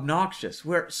like obnoxious,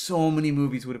 where so many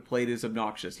movies would have played as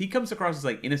obnoxious. He comes across as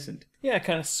like innocent. Yeah,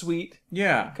 kind of sweet.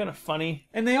 Yeah. Kind of funny.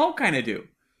 And they all kind of do.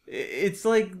 It's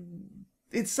like,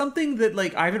 it's something that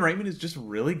like Ivan Reitman is just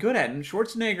really good at. And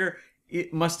Schwarzenegger,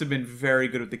 it must have been very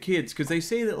good with the kids, because they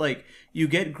say that like you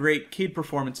get great kid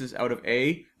performances out of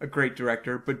a great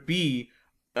director, but B,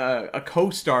 a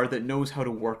co-star that knows how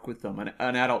to work with them,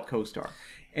 an adult co-star.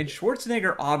 And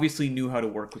Schwarzenegger obviously knew how to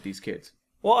work with these kids.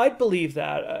 Well, I'd believe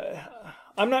that.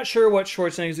 I'm not sure what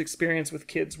Schwarzenegger's experience with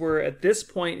kids were at this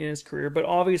point in his career, but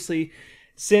obviously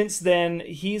since then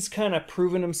he's kind of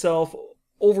proven himself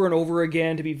over and over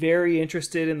again to be very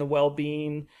interested in the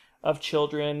well-being of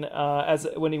children. As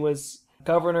when he was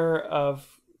governor of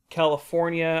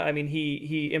California, I mean,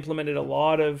 he implemented a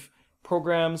lot of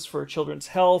programs for children's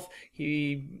health.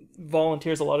 He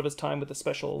volunteers a lot of his time with the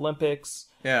Special Olympics,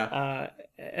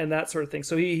 and that sort of thing.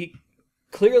 So he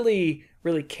clearly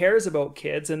really cares about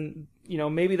kids, and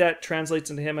maybe that translates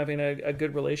into him having a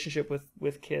good relationship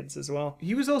with kids as well.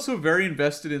 He was also very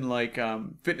invested in like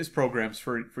fitness programs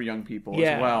for young people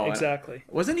as well. Yeah, exactly.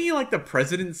 Wasn't he like the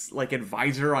president's like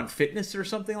advisor on fitness or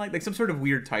something like some sort of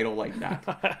weird title like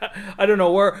that? I don't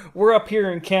know. We're up here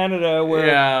in Canada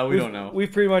where we don't know.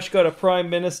 We've pretty much got a prime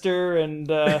minister, and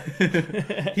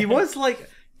he was like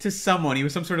to someone. He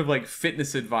was some sort of like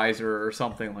fitness advisor or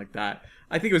something like that.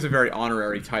 I think it was a very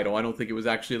honorary title. I don't think it was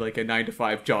actually like a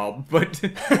 9-to-5 job, but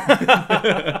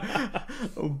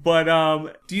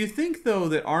do you think though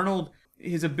that Arnold,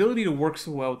 his ability to work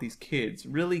so well with these kids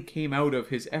really came out of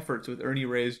his efforts with Ernie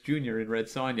Reyes Jr. in Red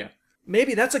Sonja?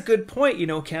 Maybe that's a good point,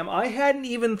 Cam. I hadn't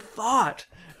even thought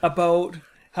about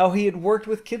how he had worked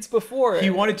with kids before. He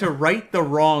wanted to right the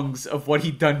wrongs of what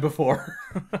he'd done before.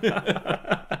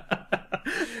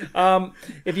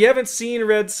 If you haven't seen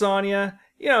Red Sonja,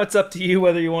 it's up to you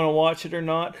whether you want to watch it or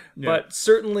not. Yeah. But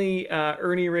certainly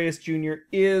Ernie Reyes Jr.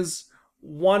 is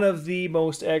one of the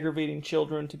most aggravating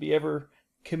children to be ever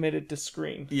committed to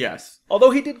screen. Yes. Although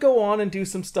he did go on and do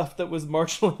some stuff that was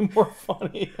marginally more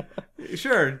funny.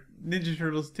 Sure. Ninja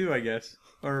Turtles too, I guess.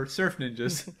 Or Surf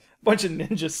Ninjas. Bunch of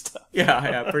ninja stuff.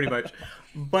 Yeah, pretty much.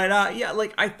 But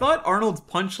like I thought Arnold's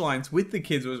punchlines with the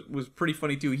kids was pretty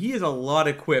funny too. He has a lot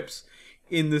of quips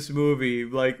in this movie.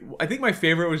 Like, I think my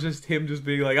favorite was just him just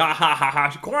being like, ah ha ha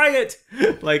ha, quiet!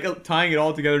 Like, tying it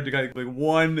all together to kind of like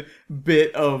one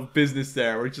bit of business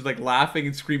there, where he's just like laughing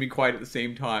and screaming quiet at the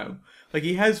same time. Like,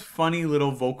 he has funny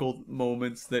little vocal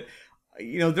moments that,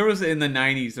 there was, in the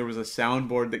 90s, there was a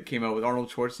soundboard that came out with Arnold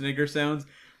Schwarzenegger sounds.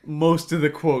 Most of the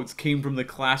quotes came from the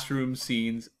classroom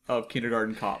scenes of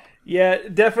Kindergarten Cop. Yeah,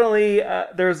 definitely.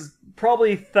 There's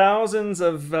probably thousands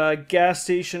of gas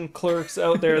station clerks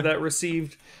out there that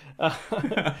received,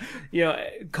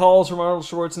 calls from Arnold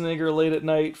Schwarzenegger late at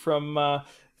night from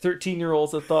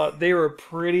 13-year-olds that thought they were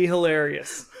pretty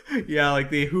hilarious. Yeah, like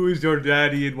the "Who is your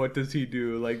daddy and what does he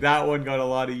do?" Like that one got a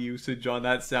lot of usage on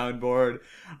that soundboard.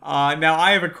 Now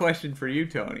I have a question for you,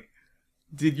 Tony.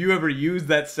 Did you ever use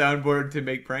that soundboard to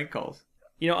make prank calls?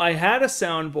 I had a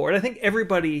soundboard. I think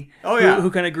everybody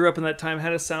who kind of grew up in that time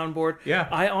had a soundboard. Yeah.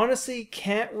 I honestly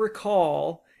can't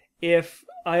recall if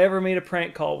I ever made a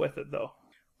prank call with it, though.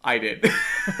 I did.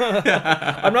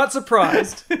 I'm not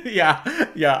surprised. Yeah,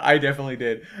 I definitely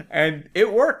did. And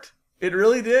it worked. It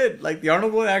really did. Like, the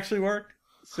Arnold one actually worked.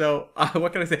 So,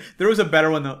 what can I say? There was a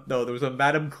better one, though. There was a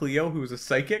Madame Cleo who was a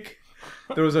psychic.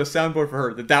 There was a soundboard for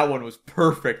her. That one was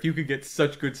perfect. You could get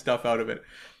such good stuff out of it.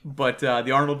 But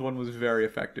the Arnold one was very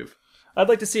effective. I'd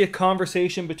like to see a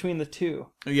conversation between the two.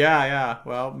 Yeah.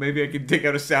 Well, maybe I could take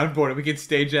out a soundboard and we can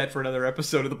stage that for another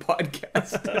episode of the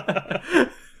podcast.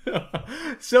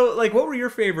 So, like, what were your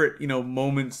favorite,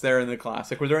 moments there in the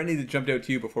classic? Were there any that jumped out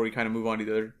to you before we kind of move on to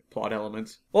the other plot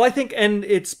elements? Well, I think, and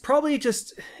it's probably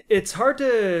just, it's hard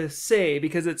to say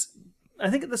because I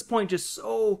think at this point, just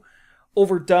so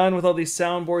overdone with all these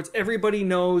soundboards. Everybody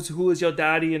knows who is your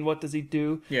daddy and what does he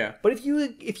do. Yeah. But if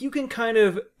you can kind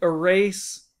of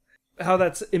erase how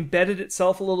that's embedded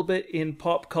itself a little bit in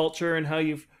pop culture and how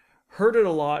you've heard it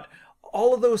a lot,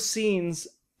 all of those scenes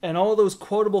and all of those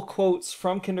quotable quotes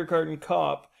from Kindergarten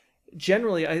Cop,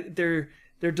 generally, they're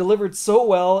delivered so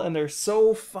well and they're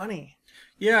so funny.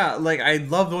 Yeah, like, I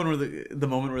love the one where the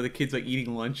moment where the kid's, like,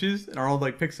 eating lunches and Arnold,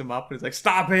 like, picks him up and is like,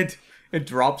 "Stop it!" and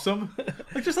drops him.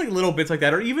 Like, just, like, little bits like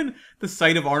that. Or even the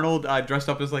sight of Arnold dressed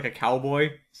up as, like, a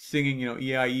cowboy singing,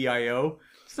 E-I-E-I-O.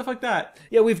 Stuff like that.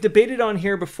 Yeah, we've debated on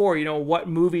here before, what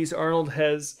movies Arnold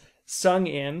has sung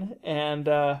in, and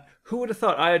who would have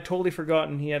thought? I had totally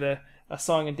forgotten he had a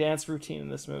song and dance routine in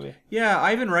this movie. Yeah,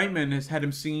 Ivan Reitman has had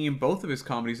him singing in both of his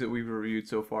comedies that we've reviewed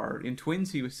so far. In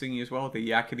Twins, he was singing as well with the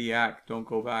Yakety Yak, Don't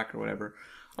Go Back, or whatever.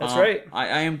 That's right.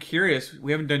 I am curious.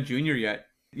 We haven't done Junior yet.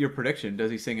 Your prediction,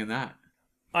 does he sing in that?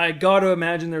 I got to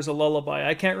imagine there's a lullaby.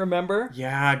 I can't remember.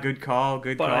 Yeah, good call,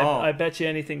 But call. I bet you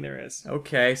anything there is.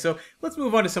 Okay, so let's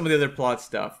move on to some of the other plot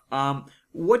stuff.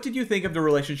 What did you think of the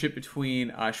relationship between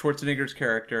Schwarzenegger's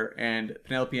character and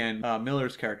Penelope Ann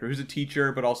Miller's character, who's a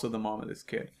teacher but also the mom of this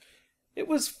kid? It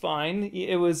was fine.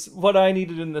 It was what I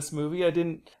needed in this movie. I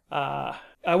didn't... I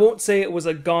won't say it was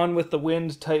a Gone with the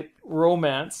Wind type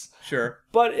romance, Sure.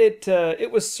 but it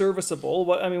was serviceable.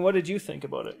 What did you think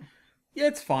about it? Yeah,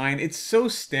 it's fine. It's so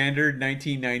standard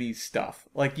 1990s stuff.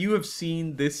 Like, you have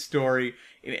seen this story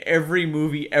in every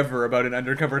movie ever about an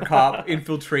undercover cop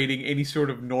infiltrating any sort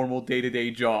of normal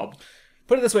day-to-day job.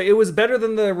 Put it this way, it was better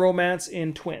than the romance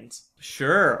in Twins.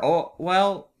 Sure. Oh,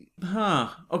 well,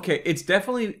 okay, it's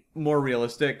definitely more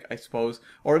realistic, I suppose,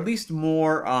 or at least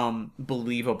more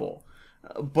believable.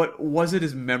 But was it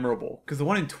as memorable? Because the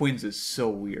one in Twins is so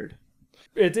weird.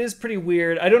 It is pretty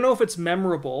weird. I don't know if it's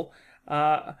memorable.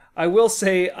 I will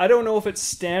say, I don't know if it's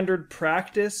standard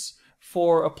practice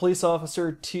for a police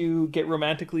officer to get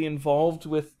romantically involved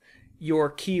with your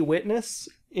key witness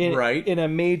in a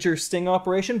major sting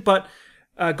operation, but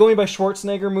going by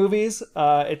Schwarzenegger movies,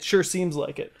 it sure seems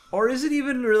like it. Or is it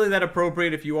even really that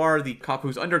appropriate if you are the cop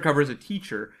who's undercover as a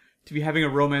teacher to be having a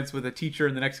romance with a teacher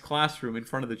in the next classroom in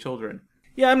front of the children?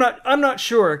 Yeah, I'm not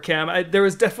sure, Cam. There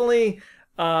was definitely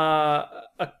a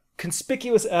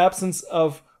conspicuous absence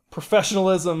of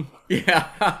professionalism. Yeah.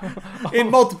 In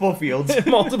multiple fields.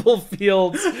 In multiple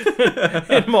fields,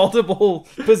 in multiple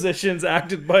positions,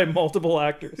 acted by multiple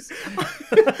actors.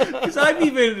 Because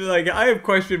I have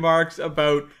question marks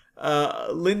about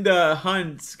Linda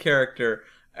Hunt's character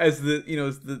as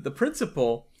the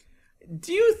principal.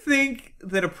 Do you think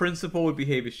that a principal would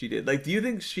behave as she did? Like, do you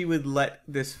think she would let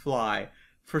this fly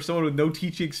for someone with no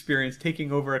teaching experience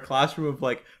taking over a classroom of,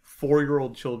 like,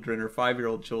 4-year-old children or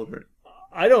 5-year-old children?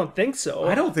 I don't think so.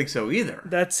 I don't think so either.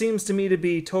 That seems to me to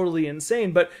be totally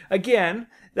insane. But again,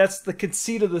 that's the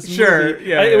conceit of this movie. Sure,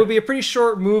 yeah. It would be a pretty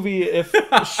short movie if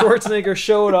Schwarzenegger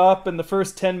showed up in the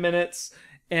first 10 minutes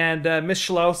and Miss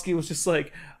Schlowski was just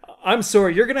like, "I'm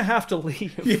sorry, you're going to have to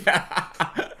leave." Yeah.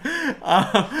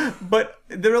 But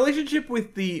the relationship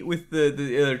with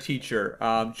the other teacher,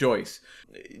 Joyce,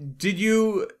 did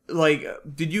you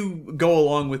go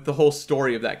along with the whole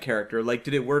story of that character? Like,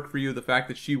 did it work for you, the fact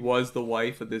that she was the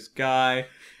wife of this guy?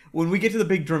 When we get to the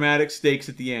big dramatic stakes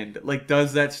at the end, like,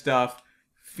 does that stuff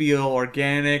feel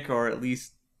organic or at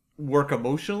least work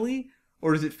emotionally?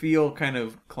 Or does it feel kind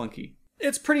of clunky?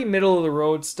 It's pretty middle of the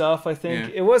road stuff, I think.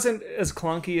 Yeah. It wasn't as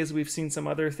clunky as we've seen some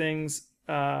other things,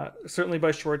 certainly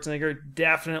by Schwarzenegger,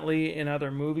 definitely in other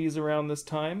movies around this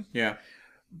time. Yeah.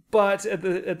 But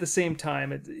at the same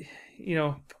time,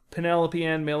 Penelope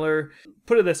Ann Miller,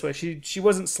 put it this way, she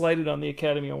wasn't slighted on the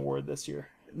Academy Award this year.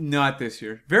 Not this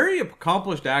year. Very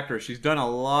accomplished actress. She's done a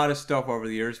lot of stuff over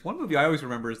the years. One movie I always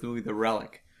remember is the movie The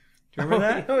Relic. Do you remember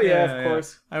that? Oh yeah, of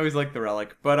course. I always liked The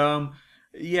Relic. But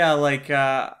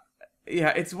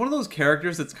it's one of those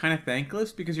characters that's kind of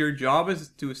thankless because your job is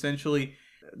to essentially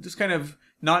just kind of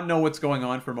not know what's going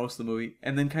on for most of the movie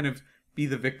and then kind of be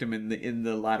the victim in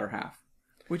the latter half.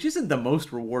 Which isn't the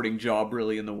most rewarding job,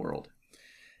 really, in the world.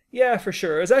 Yeah, for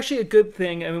sure. It's actually a good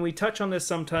thing. I mean, we touch on this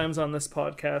sometimes on this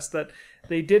podcast, that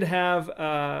they did have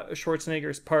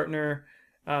Schwarzenegger's partner,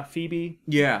 Phoebe.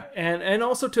 Yeah. And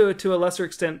also to a lesser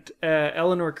extent,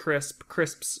 Eleanor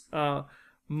Crisp's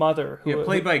mother. Yeah,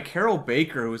 played by Carol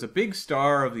Baker, who was a big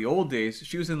star of the old days.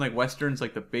 She was in like westerns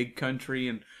like The Big Country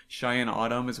and Cheyenne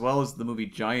Autumn, as well as the movie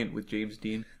Giant with James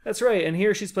Dean. That's right. And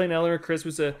here she's playing Eleanor Crisp,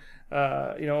 who's a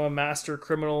master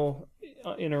criminal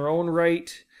in her own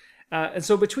right. And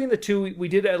so between the two, we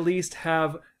did at least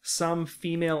have some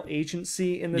female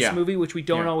agency in this movie, which we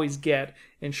don't always get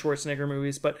in Schwarzenegger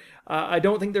movies. But I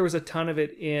don't think there was a ton of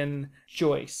it in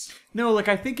Joyce. No, like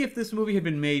I think if this movie had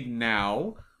been made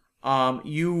now,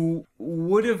 you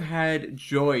would have had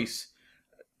Joyce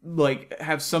like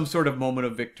have some sort of moment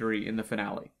of victory in the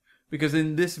finale. Because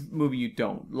in this movie you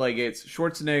don't. Like it's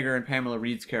Schwarzenegger and Pamela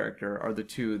Reed's character are the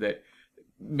two that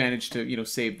manage to,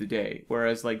 save the day.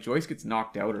 Whereas like Joyce gets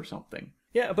knocked out or something.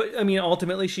 Yeah, but I mean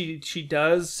ultimately she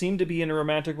does seem to be in a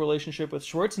romantic relationship with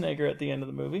Schwarzenegger at the end of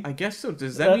the movie. I guess so.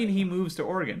 Does that mean he moves to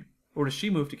Oregon? Or does she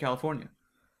move to California?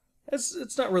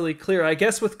 It's not really clear. I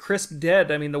guess with Crisp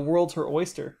dead, I mean the world's her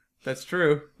oyster. That's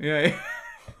true. Yeah.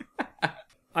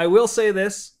 I will say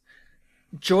this.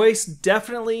 Joyce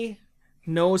definitely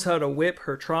knows how to whip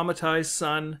her traumatized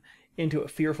son into a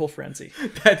fearful frenzy.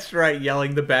 That's right,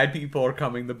 yelling, "The bad people are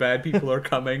coming, the bad people are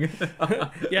coming."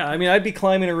 Yeah, I mean, I'd be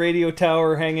climbing a radio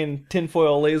tower hanging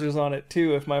tinfoil lasers on it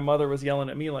too if my mother was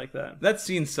yelling at me like that. That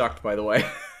scene sucked, by the way.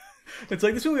 It's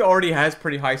like this movie already has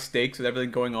pretty high stakes with everything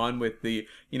going on with the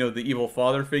evil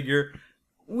father figure.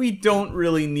 We don't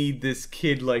really need this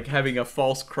kid like having a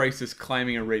false crisis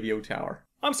climbing a radio tower.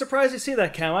 I'm surprised you see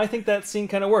that, Cam. I think that scene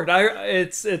kind of worked.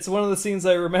 It's one of the scenes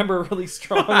I remember really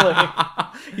strongly.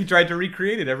 He tried to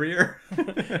recreate it every year.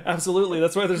 Absolutely.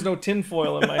 That's why there's no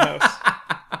tinfoil in my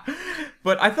house.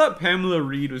 But I thought Pamela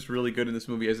Reed was really good in this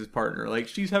movie as his partner. Like,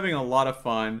 she's having a lot of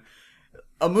fun.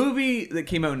 A movie that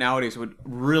came out nowadays would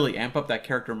really amp up that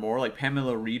character more. Like,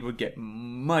 Pamela Reed would get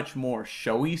much more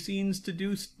showy scenes to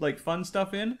do, like, fun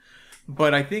stuff in.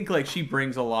 But I think, like, she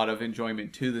brings a lot of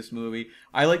enjoyment to this movie.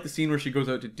 I like the scene where she goes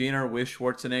out to dinner with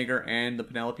Schwarzenegger and the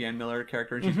Penelope Ann Miller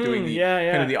character, and she's doing the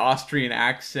kind of the Austrian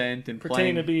accent and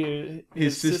pretending to be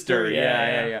his sister.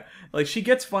 Yeah. Like, she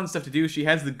gets fun stuff to do. She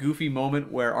has the goofy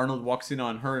moment where Arnold walks in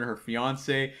on her and her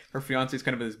fiance. Her fiance is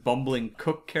kind of this bumbling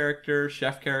cook character,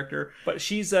 chef character. But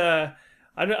she's I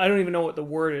don't even know what the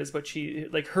word is, but she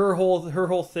like her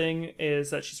whole thing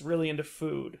is that she's really into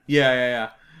food.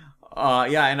 Yeah,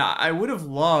 and I would have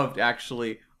loved,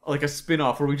 actually, like a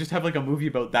spin-off where we just have like a movie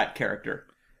about that character.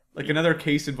 Like another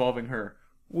case involving her.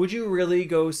 Would you really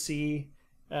go see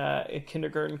a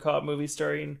Kindergarten Cop movie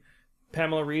starring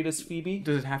Pamela Reed as Phoebe?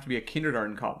 Does it have to be a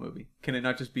Kindergarten Cop movie? Can it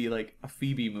not just be like a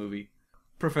Phoebe movie?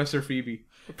 Professor Phoebe.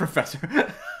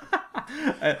 Professor.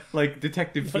 Like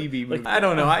Detective Phoebe movie. I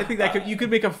don't know. I think that you could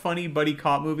make a funny buddy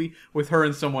cop movie with her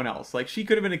and someone else. Like she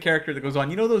could have been a character that goes on.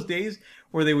 You know those days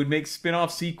where they would make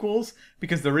spin-off sequels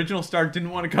because the original star didn't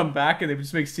want to come back and they would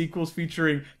just make sequels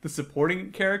featuring the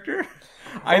supporting character?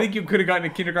 I think you could have gotten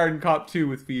a Kindergarten Cop 2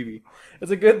 with Phoebe.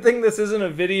 It's a good thing this isn't a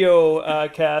video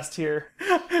cast here.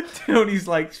 Tony's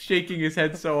like shaking his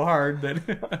head so hard that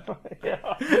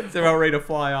it's about ready to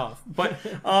fly off. But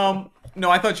no,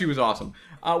 I thought she was awesome.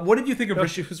 What did you think of? No,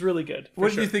 she was really good. What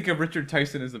did you think of Richard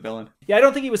Tyson as the villain? Yeah, I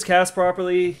don't think he was cast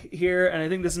properly here, and I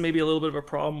think this is maybe a little bit of a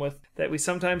problem with that we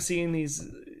sometimes see in these,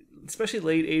 especially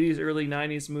late '80s, early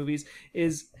 '90s movies,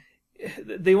 is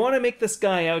they want to make this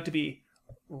guy out to be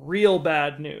real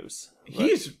bad news.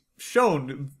 He's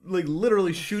shown like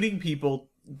literally shooting people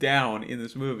down in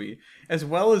this movie, as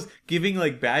well as giving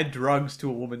like bad drugs to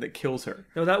a woman that kills her.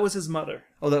 No, that was his mother.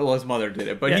 Oh, that was mother did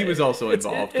it, but he was also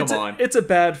involved. Come on. It's a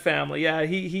bad family. Yeah,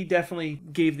 he definitely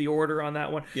gave the order on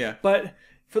that one. Yeah. But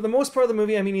for the most part of the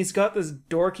movie, I mean, he's got this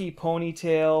dorky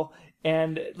ponytail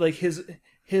and like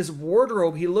his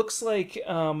wardrobe. He looks like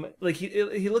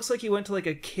he looks like he went to like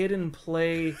a kid and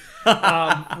play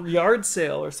yard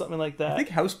sale or something like that. I think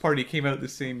House Party came out the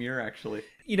same year, actually.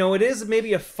 You know, it is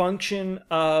maybe a function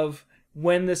of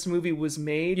when this movie was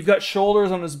made. You've got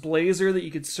shoulders on his blazer that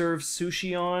you could serve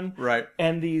sushi on. Right.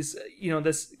 And these,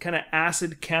 this kind of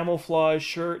acid camouflage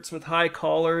shirts with high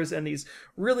collars and these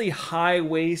really high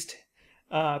waist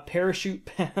parachute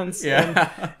pants. Yeah.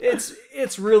 And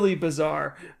it's really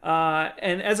bizarre.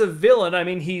 And as a villain, I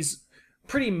mean, he's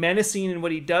pretty menacing in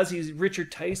what he does.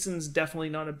 Richard Tyson's definitely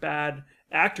not a bad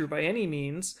actor by any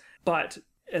means. But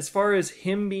as far as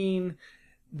him being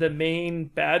the main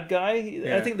bad guy,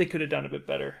 I think they could have done a bit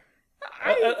better.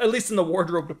 At least in the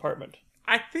wardrobe department.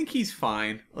 I think he's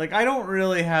fine. Like, I don't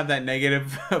really have that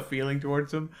negative feeling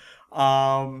towards him.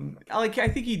 I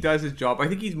think he does his job. I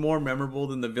think he's more memorable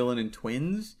than the villain in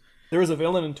Twins. There was a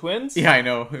villain in Twins? Yeah, I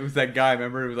know. It was that guy,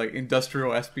 remember? It was like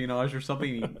industrial espionage or something.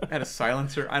 He had a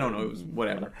silencer. I don't know. It was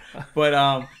whatever.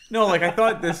 But, no, like, I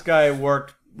thought this guy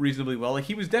worked reasonably well. Like,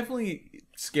 he was definitely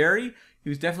scary. He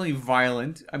was definitely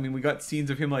violent. I mean, we got scenes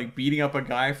of him, like, beating up a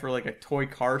guy for, like, a toy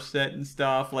car set and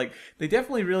stuff. Like, they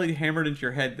definitely really hammered into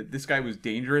your head that this guy was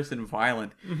dangerous and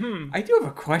violent. Mm-hmm. I do have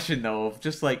a question, though, of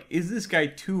just, like, is this guy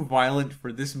too violent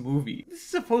for this movie? This is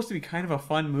supposed to be kind of a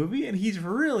fun movie, and he's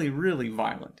really, really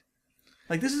violent.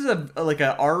 Like, this is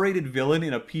a R-rated villain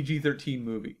in a PG-13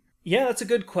 movie. Yeah, that's a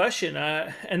good question.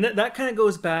 And that kind of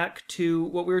goes back to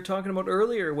what we were talking about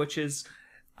earlier, which is,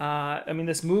 I mean,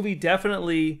 this movie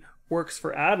definitely works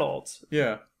for adults.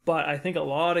 Yeah. But I think a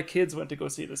lot of kids went to go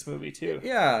see this movie, too.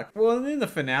 Yeah. Well, and in the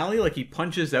finale, like, he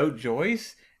punches out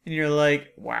Joyce, and you're like,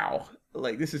 wow.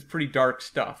 Like, this is pretty dark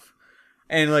stuff.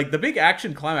 And, like, the big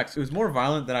action climax, it was more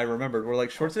violent than I remembered, where, like,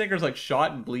 Schwarzenegger's, like,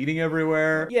 shot and bleeding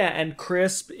everywhere. Yeah, and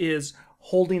Crisp is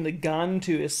holding the gun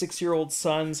to his 6-year-old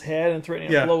son's head and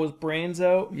threatening to blow his brains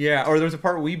out. Yeah, or there's a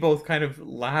part we both kind of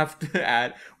laughed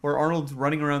at where Arnold's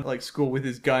running around like school with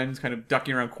his guns, kind of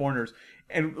ducking around corners,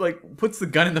 and like puts the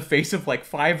gun in the face of like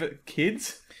 5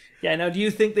 kids. Yeah, now do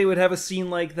you think they would have a scene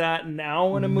like that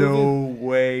now in a movie? No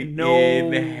way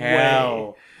in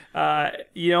hell.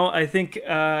 I think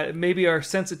maybe our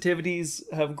sensitivities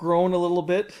have grown a little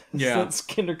bit since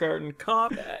Kindergarten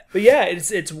Cop. But yeah,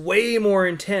 it's way more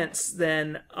intense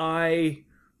than I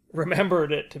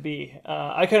remembered it to be.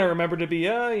 I kind of remembered it to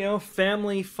be,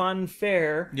 family fun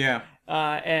fair. Yeah.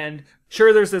 And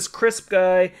sure, there's this Crisp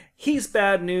guy. He's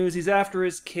bad news. He's after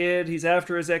his kid. He's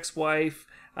after his ex-wife.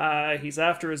 He's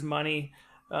after his money.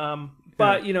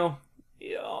 But,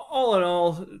 all in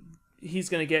all, he's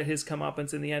going to get his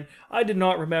comeuppance in the end. I did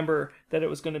not remember that it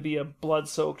was going to be a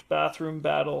blood-soaked bathroom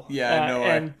battle. Yeah,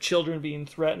 and children being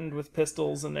threatened with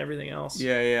pistols and everything else.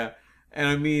 Yeah. And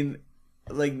I mean,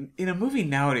 like, in a movie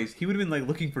nowadays, he would have been, like,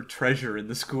 looking for treasure in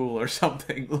the school or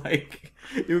something. Like,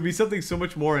 it would be something so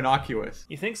much more innocuous.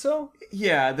 You think so?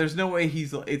 Yeah, there's no way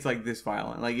it's, like, this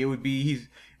violent. Like, it would be,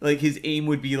 his aim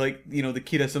would be, like, the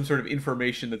kid has some sort of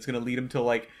information that's going to lead him to,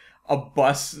 like, a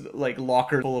bus, like,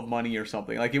 locker full of money or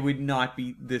something. Like, it would not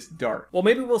be this dark. Well,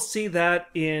 maybe we'll see that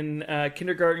in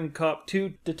Kindergarten Cop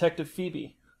 2, Detective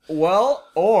Phoebe. Well,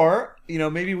 or,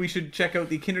 maybe we should check out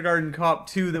the Kindergarten Cop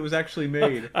 2 that was actually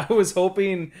made. I was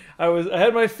hoping, I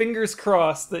had my fingers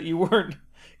crossed that you weren't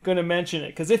going to mention it,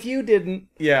 because if you didn't,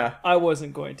 I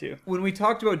wasn't going to. When we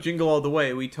talked about Jingle All the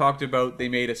Way, we talked about they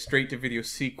made a straight-to-video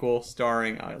sequel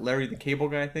starring Larry the Cable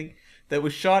Guy, I think, that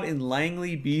was shot in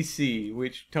Langley, BC,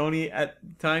 which, Tony, at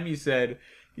the time you said,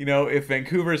 if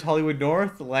Vancouver is Hollywood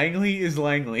North, Langley is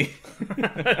Langley.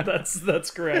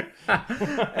 That's correct.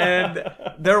 And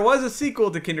there was a sequel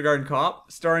to Kindergarten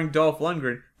Cop starring Dolph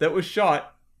Lundgren that was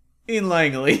shot in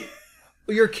Langley.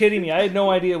 You're kidding me. I had no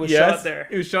idea it was shot there.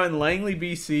 It was shot in Langley,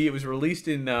 BC. It was released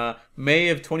in May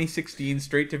of 2016,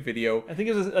 straight to video. I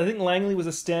think Langley was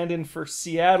a stand-in for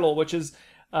Seattle, which is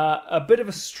a bit of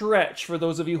a stretch for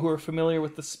those of you who are familiar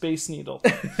with the Space Needle.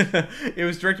 It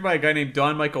was directed by a guy named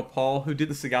Don Michael Paul, who did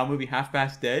the Seagal movie Half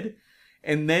Past Dead,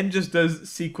 and then just does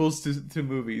sequels to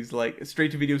movies, like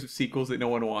straight to videos of sequels that no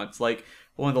one wants, like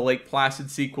one of the Lake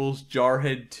Placid sequels,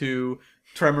 Jarhead 2,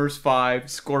 Tremors 5,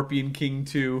 Scorpion King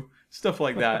 2, stuff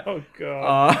like that. Oh,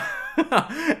 God.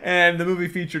 And the movie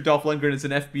featured Dolph Lundgren as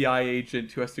an FBI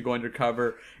agent who has to go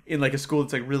undercover in like a school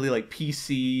that's like really like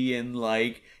PC and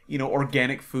like,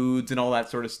 organic foods and all that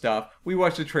sort of stuff. We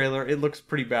watched the trailer. It looks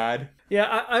pretty bad.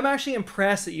 Yeah, I'm actually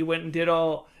impressed that you went and did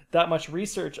all that much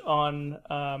research on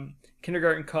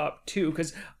Kindergarten Cop 2,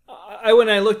 because when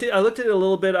I looked at it a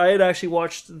little bit. I had actually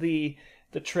watched the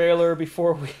trailer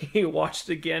before we watched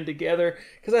it again together,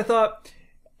 because I thought,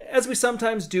 as we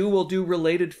sometimes do, we'll do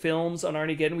related films on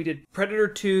Armageddon. We did Predator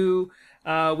 2.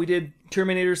 We did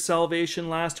Terminator Salvation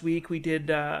last week. We did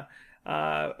a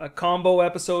combo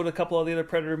episode, a couple of the other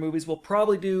Predator movies. We'll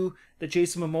probably do the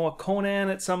Jason Momoa Conan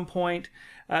at some point.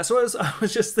 So I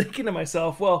was just thinking to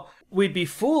myself, well, we'd be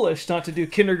foolish not to do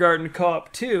Kindergarten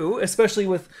Cop 2, especially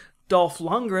with Dolph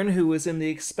Lundgren, who was in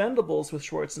The Expendables with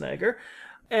Schwarzenegger.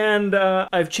 And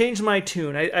I've changed my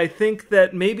tune. I think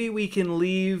that maybe we can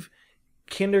leave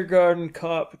Kindergarten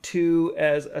Cop 2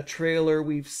 as a trailer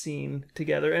we've seen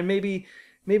together, and maybe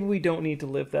we don't need to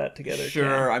live that together. Sure.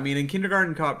 Ken. I mean, in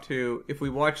Kindergarten Cop 2, if we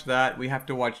watch that, we have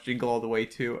to watch Jingle All the Way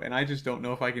too, and I just don't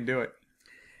know if I can do it.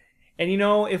 And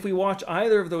if we watch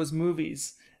either of those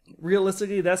movies,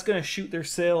 realistically, that's going to shoot their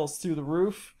sales through the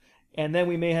roof, and then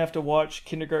we may have to watch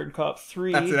Kindergarten Cop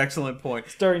 3, That's an excellent point.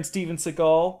 starring Steven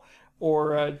Seagal,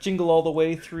 or Jingle All the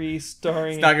Way 3,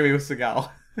 starring... It's not going to be with Seagal.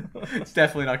 It's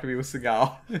definitely not going to be with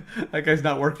Seagal. That guy's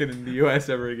not working in the U.S.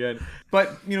 ever again.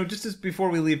 But, you know, just as before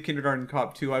we leave Kindergarten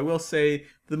Cop 2, I will say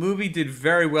the movie did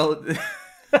very well.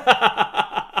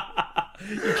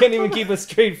 You can't even keep a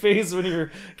straight face when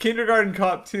you're... Kindergarten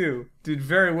Cop 2 did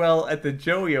very well at the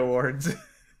Joey Awards,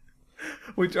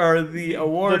 which are the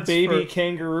awards The Baby for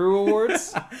Kangaroo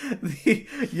Awards? the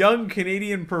Young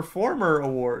Canadian Performer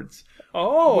Awards,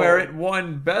 Oh! where it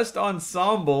won Best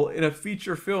Ensemble in a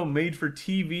feature film made for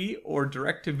TV or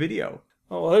direct-to-video.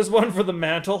 Oh, well, there's one for The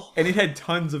Mantle. And it had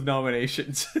tons of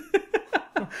nominations.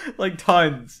 Like,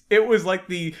 tons. It was like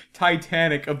the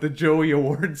Titanic of the Joey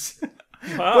Awards.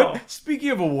 Wow. But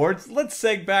speaking of awards, let's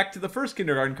seg back to the first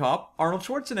Kindergarten Cop, Arnold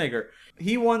Schwarzenegger.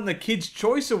 He won the Kids'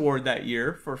 Choice Award that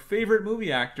year for Favorite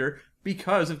Movie Actor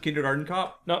because of Kindergarten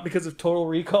Cop. Not because of Total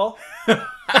Recall?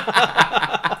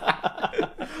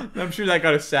 I'm sure that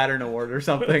got a Saturn Award or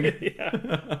something.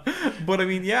 Yeah. But I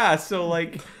mean, yeah, so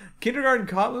like, Kindergarten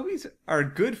Cop movies are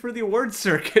good for the awards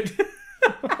circuit.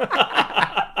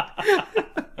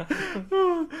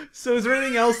 So is there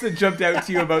anything else that jumped out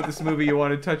to you about this movie you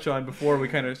want to touch on before we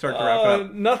kind of start to wrap it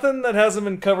up? Nothing that hasn't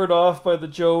been covered off by the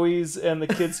Joeys and the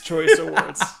Kids' Choice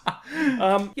Awards.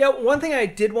 Yeah, one thing I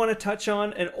did want to touch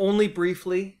on, and only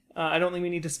briefly, I don't think we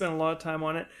need to spend a lot of time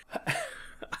on it.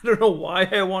 I don't know why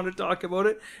I want to talk about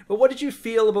it, but what did you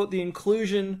feel about the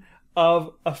inclusion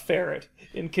of a ferret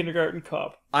in Kindergarten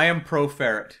Cop? I am pro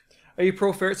ferret. Are you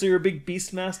pro ferret? So you're a big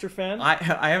Beastmaster fan?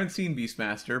 I haven't seen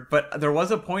Beastmaster, but there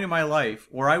was a point in my life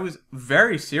where I was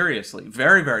very seriously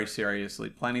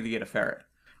planning to get a ferret.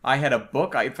 I had a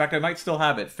book. In fact, I might still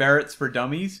have it. Ferrets for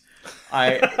Dummies.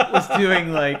 I was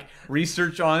doing like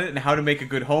research on it and how to make a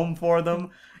good home for them.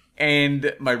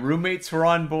 And my roommates were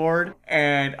on board,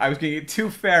 and I was going to get 2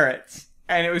 ferrets.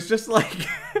 And it was just like,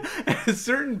 at a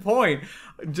certain point,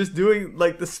 just doing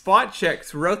like the spot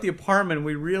checks throughout the apartment,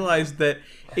 we realized that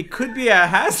it could be a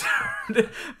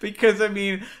hazard. Because, I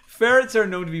mean, ferrets are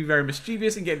known to be very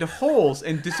mischievous and get into holes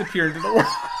and disappear into the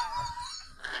wall.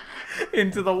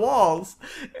 Into the walls.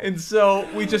 And so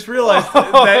we just realized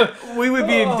that we would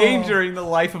be endangering the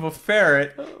life of a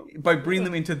ferret by bringing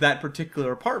them into that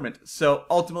particular apartment. So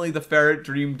ultimately the ferret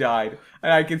dream died.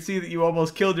 And I can see that you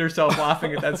almost killed yourself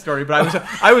laughing at that story, but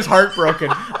I was heartbroken.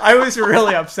 I was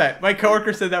really upset. My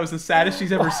coworker said that was the saddest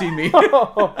she's ever seen me.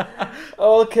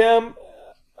 Oh, Cam,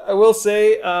 I will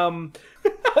say,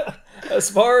 as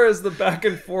far as the back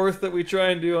and forth that we try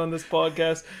and do on this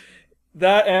podcast,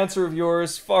 that answer of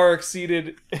yours far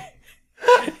exceeded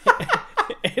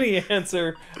any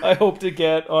answer I hope to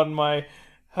get on my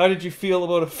how did you feel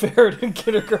about a ferret in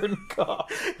Kindergarten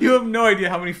Cop? You have no idea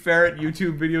how many ferret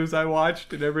YouTube videos I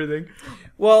watched and everything.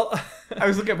 Well, I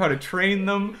was looking up how to train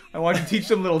them. I wanted to teach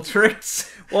them little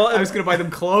tricks. Well, I was going to buy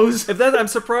them clothes. I'm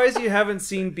surprised you haven't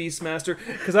seen Beastmaster,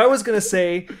 because I was going to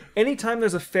say, anytime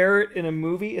there's a ferret in a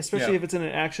movie, especially if it's in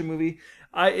an action movie,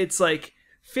 it's like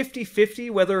 50-50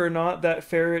 whether or not that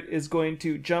ferret is going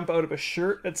to jump out of a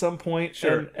shirt at some point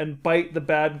and bite the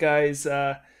bad guy's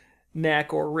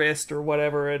neck or wrist or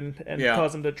whatever and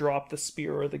cause him to drop the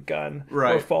spear or the gun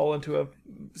or fall into a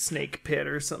snake pit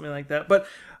or something like that. But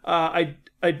I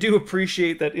do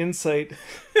appreciate that insight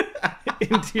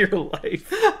into your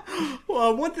life.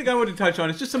 Well, one thing I want to touch on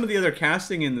is just some of the other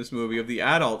casting in this movie of the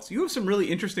adults. You have some really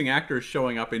interesting actors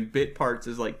showing up in bit parts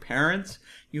as like parents.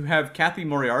 You have Kathy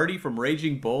Moriarty from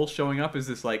Raging Bull showing up as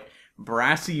this like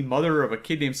brassy mother of a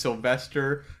kid named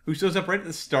Sylvester who shows up right at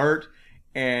the start,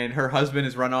 and her husband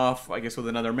has run off, I guess, with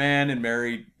another man and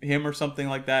married him or something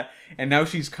like that. And now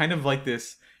she's kind of like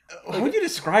this. How would you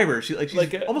describe her? She's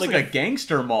almost like a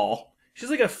gangster mall. She's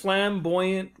like a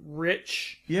flamboyant,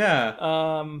 rich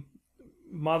mother.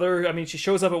 I mean, she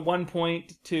shows up at one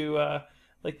point to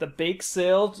like the bake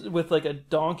sale with like a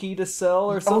donkey to sell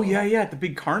or something. Oh, yeah, at the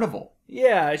big carnival.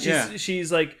 Yeah,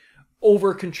 she's like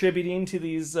over contributing to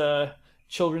these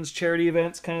children's charity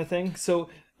events kind of thing. So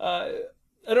I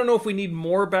don't know if we need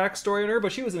more backstory on her,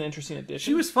 but she was an interesting addition.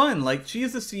 She was fun. Like, she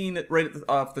has the scene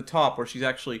off the top where she's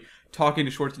actually talking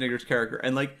to Schwarzenegger's character,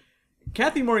 and like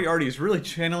Kathy Moriarty is really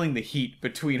channeling the heat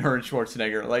between her and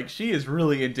Schwarzenegger. Like, she is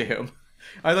really into him.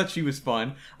 I thought she was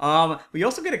fun. We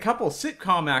also get a couple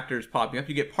sitcom actors popping up.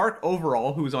 You get Park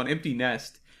Overall, who was on Empty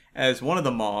Nest, as one of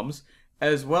the moms,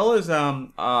 as well as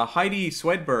Heidi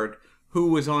Swedberg, who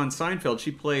was on Seinfeld.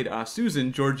 She played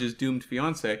Susan, George's doomed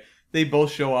fiance. They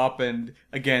both show up, and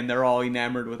again, they're all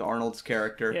enamored with Arnold's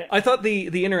character. Yeah. I thought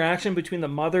the interaction between the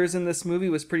mothers in this movie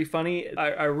was pretty funny.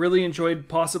 I really enjoyed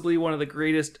possibly one of the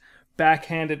greatest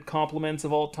backhanded compliments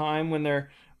of all time when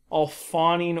they're all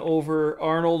fawning over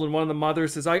Arnold, and one of the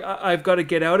mothers says, I've got to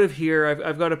get out of here.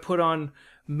 I've got to put on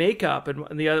makeup. And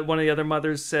one of the other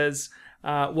mothers says,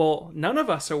 well, none of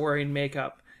us are wearing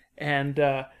makeup. And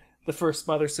the first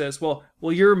mother says, well,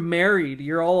 you're married.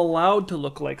 You're all allowed to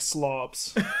look like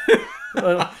slobs.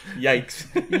 Yikes.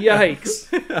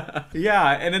 Yikes.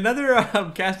 Yeah, and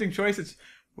another casting choice that's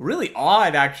really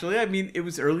odd, actually. I mean, it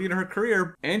was early in her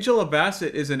career. Angela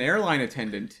Bassett is an airline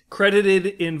attendant. Credited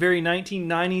in very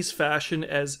 1990s fashion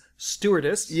as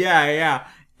stewardess. Yeah.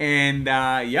 And,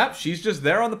 yep, she's just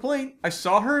there on the plane. I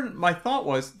saw her, and my thought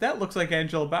was, that looks like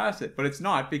Angela Bassett. But it's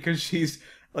not, because she's,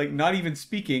 like, not even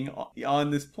speaking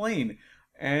on this plane.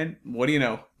 And what do you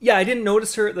know? Yeah, I didn't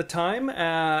notice her at the time,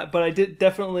 but I did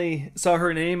definitely saw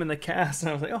her name in the cast, and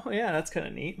I was like, oh yeah, that's kind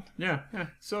of neat. Yeah.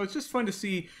 So it's just fun to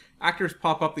see actors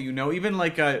pop up that you know. Even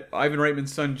like Ivan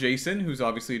Reitman's son, Jason, who's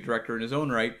obviously a director in his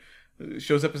own right,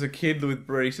 shows up as a kid with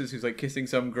braces who's like kissing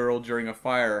some girl during a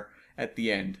fire at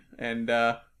the end. And,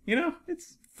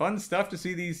 it's fun stuff to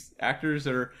see these actors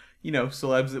that are,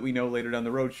 celebs that we know later down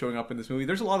the road showing up in this movie.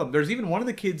 There's a lot of them. There's even one of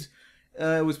the kids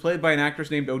was played by an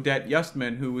actress named Odette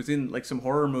Yustman, who was in like some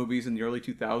horror movies in the early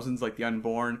 2000s, like The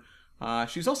Unborn.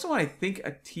 She's also on, I think,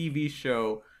 a TV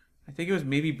show. I think it was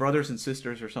maybe Brothers and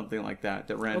Sisters or something like that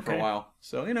ran for a while.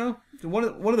 So, one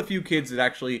of the few kids that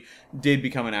actually did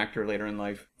become an actor later in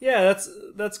life. Yeah,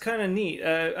 that's kind of neat.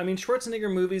 I mean,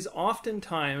 Schwarzenegger movies,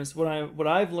 oftentimes, what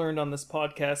I've learned on this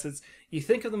podcast is you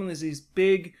think of them as these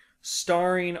big,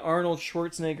 starring Arnold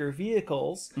Schwarzenegger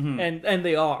vehicles, and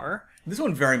they are. This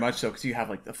one very much so, because you have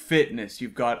like the fitness,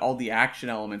 you've got all the action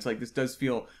elements. Like, this does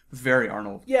feel very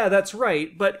Arnold. Yeah, that's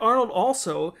right. But Arnold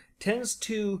also tends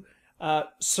to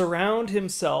surround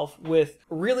himself with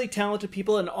really talented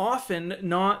people, and often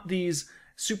not these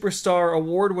superstar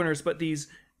award winners, but these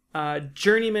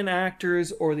journeyman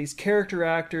actors or these character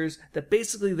actors that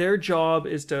basically their job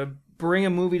is to bring a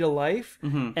movie to life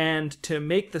and to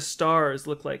make the stars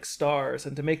look like stars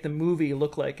and to make the movie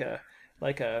look like a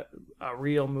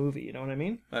real movie. You know what I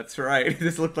mean? That's right.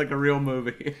 This looked like a real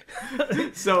movie.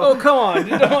 So, oh, come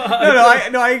on.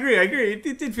 I agree.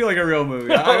 It did feel like a real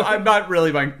movie. I'm not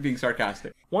really being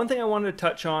sarcastic. One thing I wanted to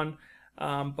touch on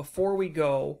before we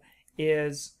go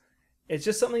is it's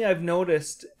just something I've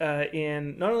noticed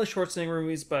in not only Schwarzenegger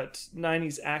movies, but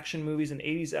 90s action movies and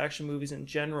 80s action movies in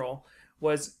general,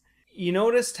 was you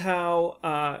noticed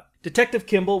how Detective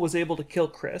Kimball was able to kill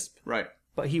Crisp. Right.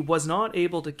 But he was not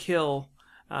able to kill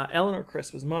Eleanor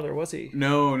Crisp's mother, was he?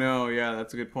 No, yeah,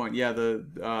 that's a good point. Yeah, the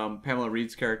Pamela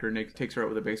Reed's character, Nick, takes her out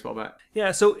with a baseball bat.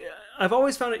 Yeah, so I've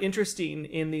always found it interesting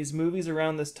in these movies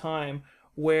around this time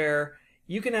where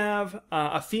you can have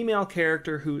a female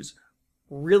character who's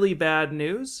really bad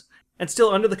news, and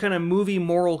still under the kind of movie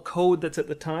moral code that's at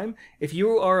the time, if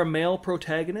you are a male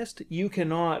protagonist, you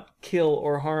cannot kill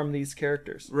or harm these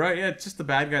characters. Right, yeah, it's just the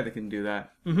bad guy that can do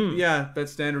that. Mm-hmm. Yeah, that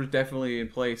standard was definitely in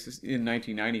place in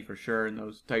 1990 for sure in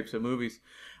those types of movies.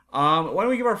 Why don't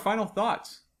we give our final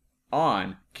thoughts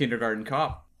on Kindergarten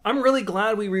Cop? I'm really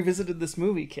glad we revisited this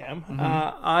movie, Cam.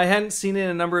 I hadn't seen it in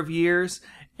a number of years,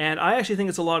 and I actually think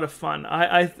it's a lot of fun.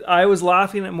 I was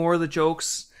laughing at more of the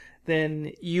jokes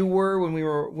than you were when we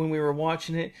were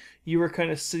watching it. You were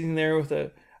kind of sitting there with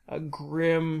a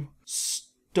grim,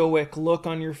 stoic look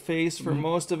on your face for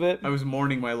most of it. I was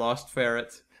mourning my lost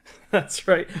ferrets. That's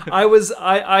right.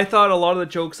 I thought a lot of the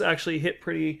jokes actually hit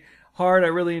pretty hard. I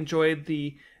really enjoyed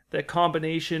the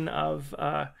combination of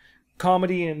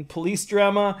comedy and police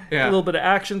drama. Yeah. A little bit of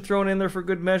action thrown in there for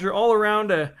good measure. All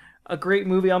around a great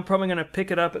movie. I'm probably going to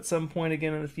pick it up at some point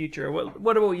again in the future.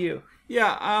 What about you?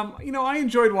 Yeah, I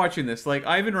enjoyed watching this. Like,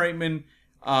 Ivan Reitman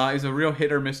is a real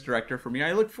hit or miss director for me.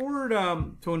 I look forward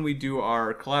to when we do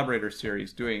our collaborator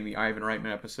series, doing the Ivan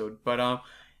Reitman episode. But,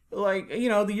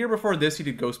 the year before this, he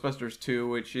did Ghostbusters 2,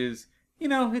 which is,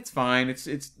 it's fine.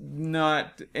 It's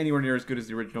not anywhere near as good as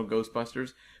the original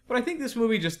Ghostbusters. But I think this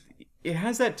movie it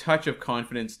has that touch of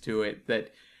confidence to it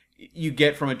that you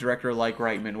get from a director like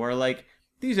Reitman, where, like,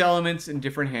 these elements in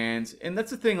different hands, and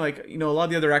that's the thing, like, a lot of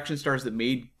the other action stars that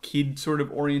made kid sort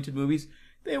of oriented movies,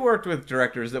 they worked with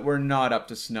directors that were not up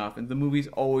to snuff, and the movies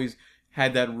always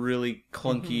had that really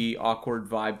clunky, awkward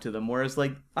vibe to them, whereas,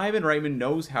 like, Ivan Reitman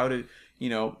knows how to,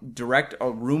 direct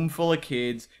a room full of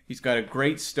kids. He's got a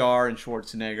great star in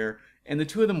Schwarzenegger, and the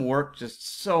two of them work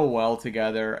just so well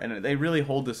together, and they really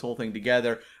hold this whole thing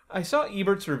together. I saw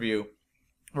Ebert's review,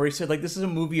 where he said, like, this is a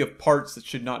movie of parts that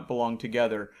should not belong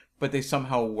together, but they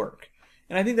somehow work.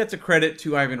 And I think that's a credit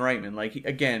to Ivan Reitman. Like,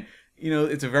 again,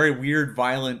 it's a very weird,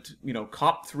 violent,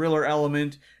 cop thriller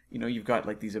element. You know, you've got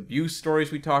like these abuse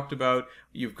stories we talked about.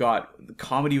 You've got the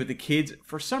comedy with the kids.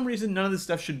 For some reason, none of this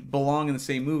stuff should belong in the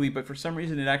same movie, but for some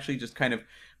reason, it actually just kind of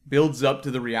builds up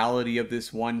to the reality of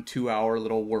this 1-2 hour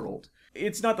little world.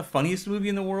 It's not the funniest movie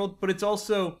in the world, but it's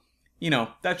also, you know,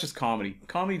 that's just comedy.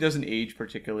 Comedy doesn't age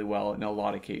particularly well in a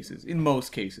lot of cases, in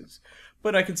most cases.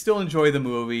 But I can still enjoy the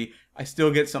movie. I still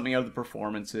get something out of the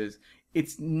performances.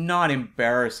 It's not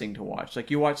embarrassing to watch. Like,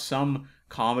 you watch some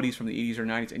comedies from the 80s or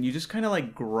 90s, and you just kind of,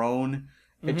 like, groan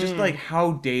at just, like,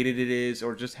 how dated it is,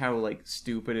 or just how, like,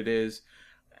 stupid it is.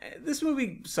 This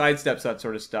movie sidesteps that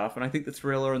sort of stuff, and I think the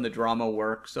thriller and the drama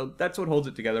work, so that's what holds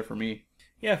it together for me.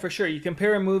 Yeah, for sure. You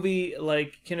compare a movie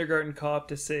like Kindergarten Cop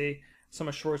to, say, some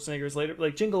of Schwarzenegger's later,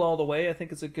 like Jingle All the Way, I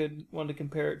think is a good one to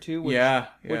compare it to,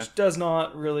 which does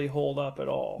not really hold up at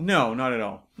all. No, not at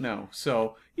all. No.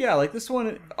 So, yeah, like this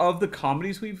one, of the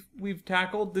comedies we've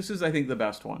tackled, this is, I think, the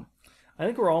best one. I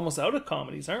think we're almost out of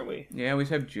comedies, aren't we? Yeah, we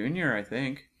have Junior, I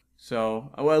think.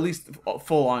 So, well, at least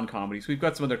full-on comedies. We've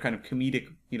got some other kind of comedic,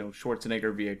 you know,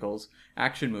 Schwarzenegger vehicles,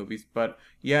 action movies. But,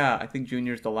 yeah, I think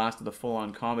Junior's the last of the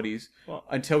full-on comedies. Well,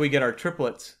 until we get our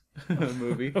triplets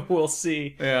movie. We'll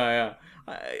see. Yeah.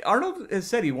 Arnold has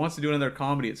said he wants to do another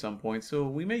comedy at some point, so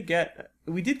we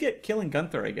did get Killing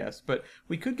Gunther, I guess, but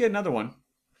we could get another one.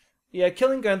 Yeah,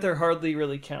 Killing Gunther hardly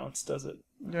really counts, does it?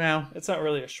 Well, it's not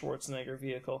really a Schwarzenegger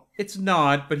vehicle. It's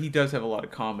not, but he does have a lot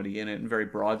of comedy in it and very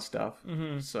broad stuff.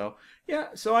 Mm-hmm. So, yeah,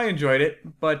 so I enjoyed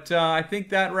it, but I think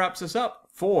that wraps us up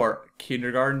for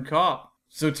Kindergarten Cop.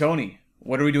 So, Tony,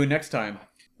 what are we doing next time?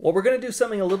 Well, we're going to do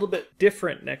something a little bit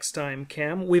different next time,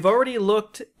 Cam. We've already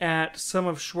looked at some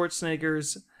of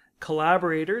Schwarzenegger's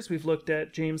collaborators. We've looked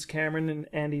at James Cameron and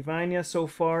Andy Vajna so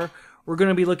far. We're going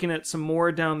to be looking at some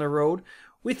more down the road.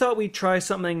 We thought we'd try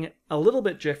something a little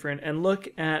bit different and look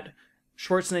at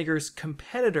Schwarzenegger's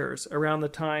competitors around the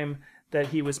time that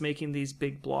he was making these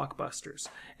big blockbusters.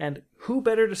 And who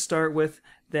better to start with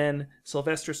than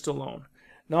Sylvester Stallone?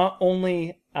 Not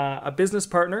only a business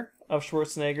partner of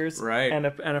Schwarzenegger's, right, and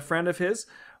a friend of his,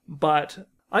 but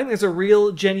I think there's a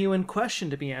real genuine question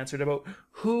to be answered about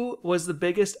who was the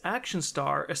biggest action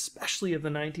star, especially of the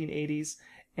 1980s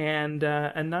and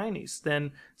 90s,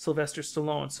 than Sylvester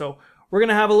Stallone. So we're going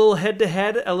to have a little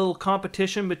head-to-head, a little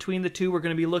competition between the two. We're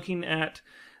going to be looking at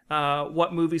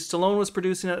what movies Stallone was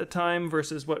producing at the time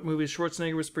versus what movies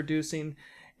Schwarzenegger was producing,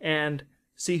 and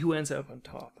see who ends up on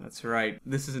top. That's right.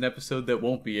 This is an episode that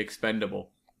won't be expendable.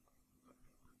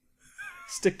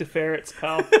 Stick to ferrets,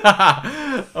 pal.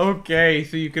 Okay,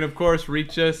 so you can, of course,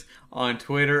 reach us on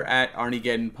Twitter at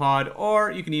ArnieGeddonPod,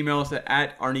 or you can email us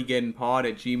at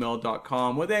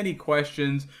ArnieGeddonPod@gmail.com with any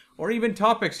questions or even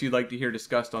topics you'd like to hear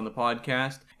discussed on the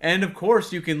podcast. And, of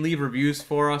course, you can leave reviews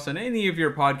for us on any of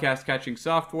your podcast-catching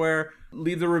software.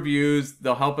 Leave the reviews.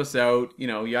 They'll help us out. You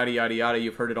know, yada, yada, yada.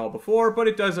 You've heard it all before, but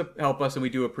it does help us, and we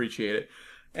do appreciate it.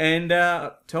 And,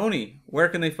 Tony, where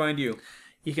can they find you?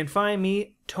 You can find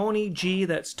me, Tony G,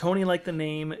 that's Tony like the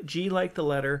name, G like the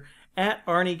letter, at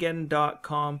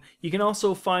ArnieGeddon.com. You can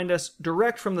also find us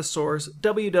direct from the source,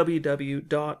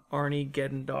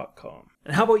 www.ArnieGeddon.com.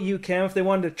 And how about you, Cam, if they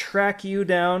wanted to track you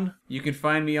down? You can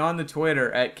find me on the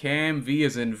Twitter at CamV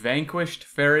as in Vanquished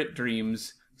Ferret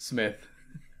Dreams Smith.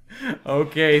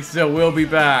 Okay, so we'll be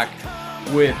back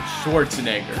with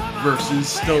Schwarzenegger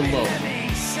versus Stallone.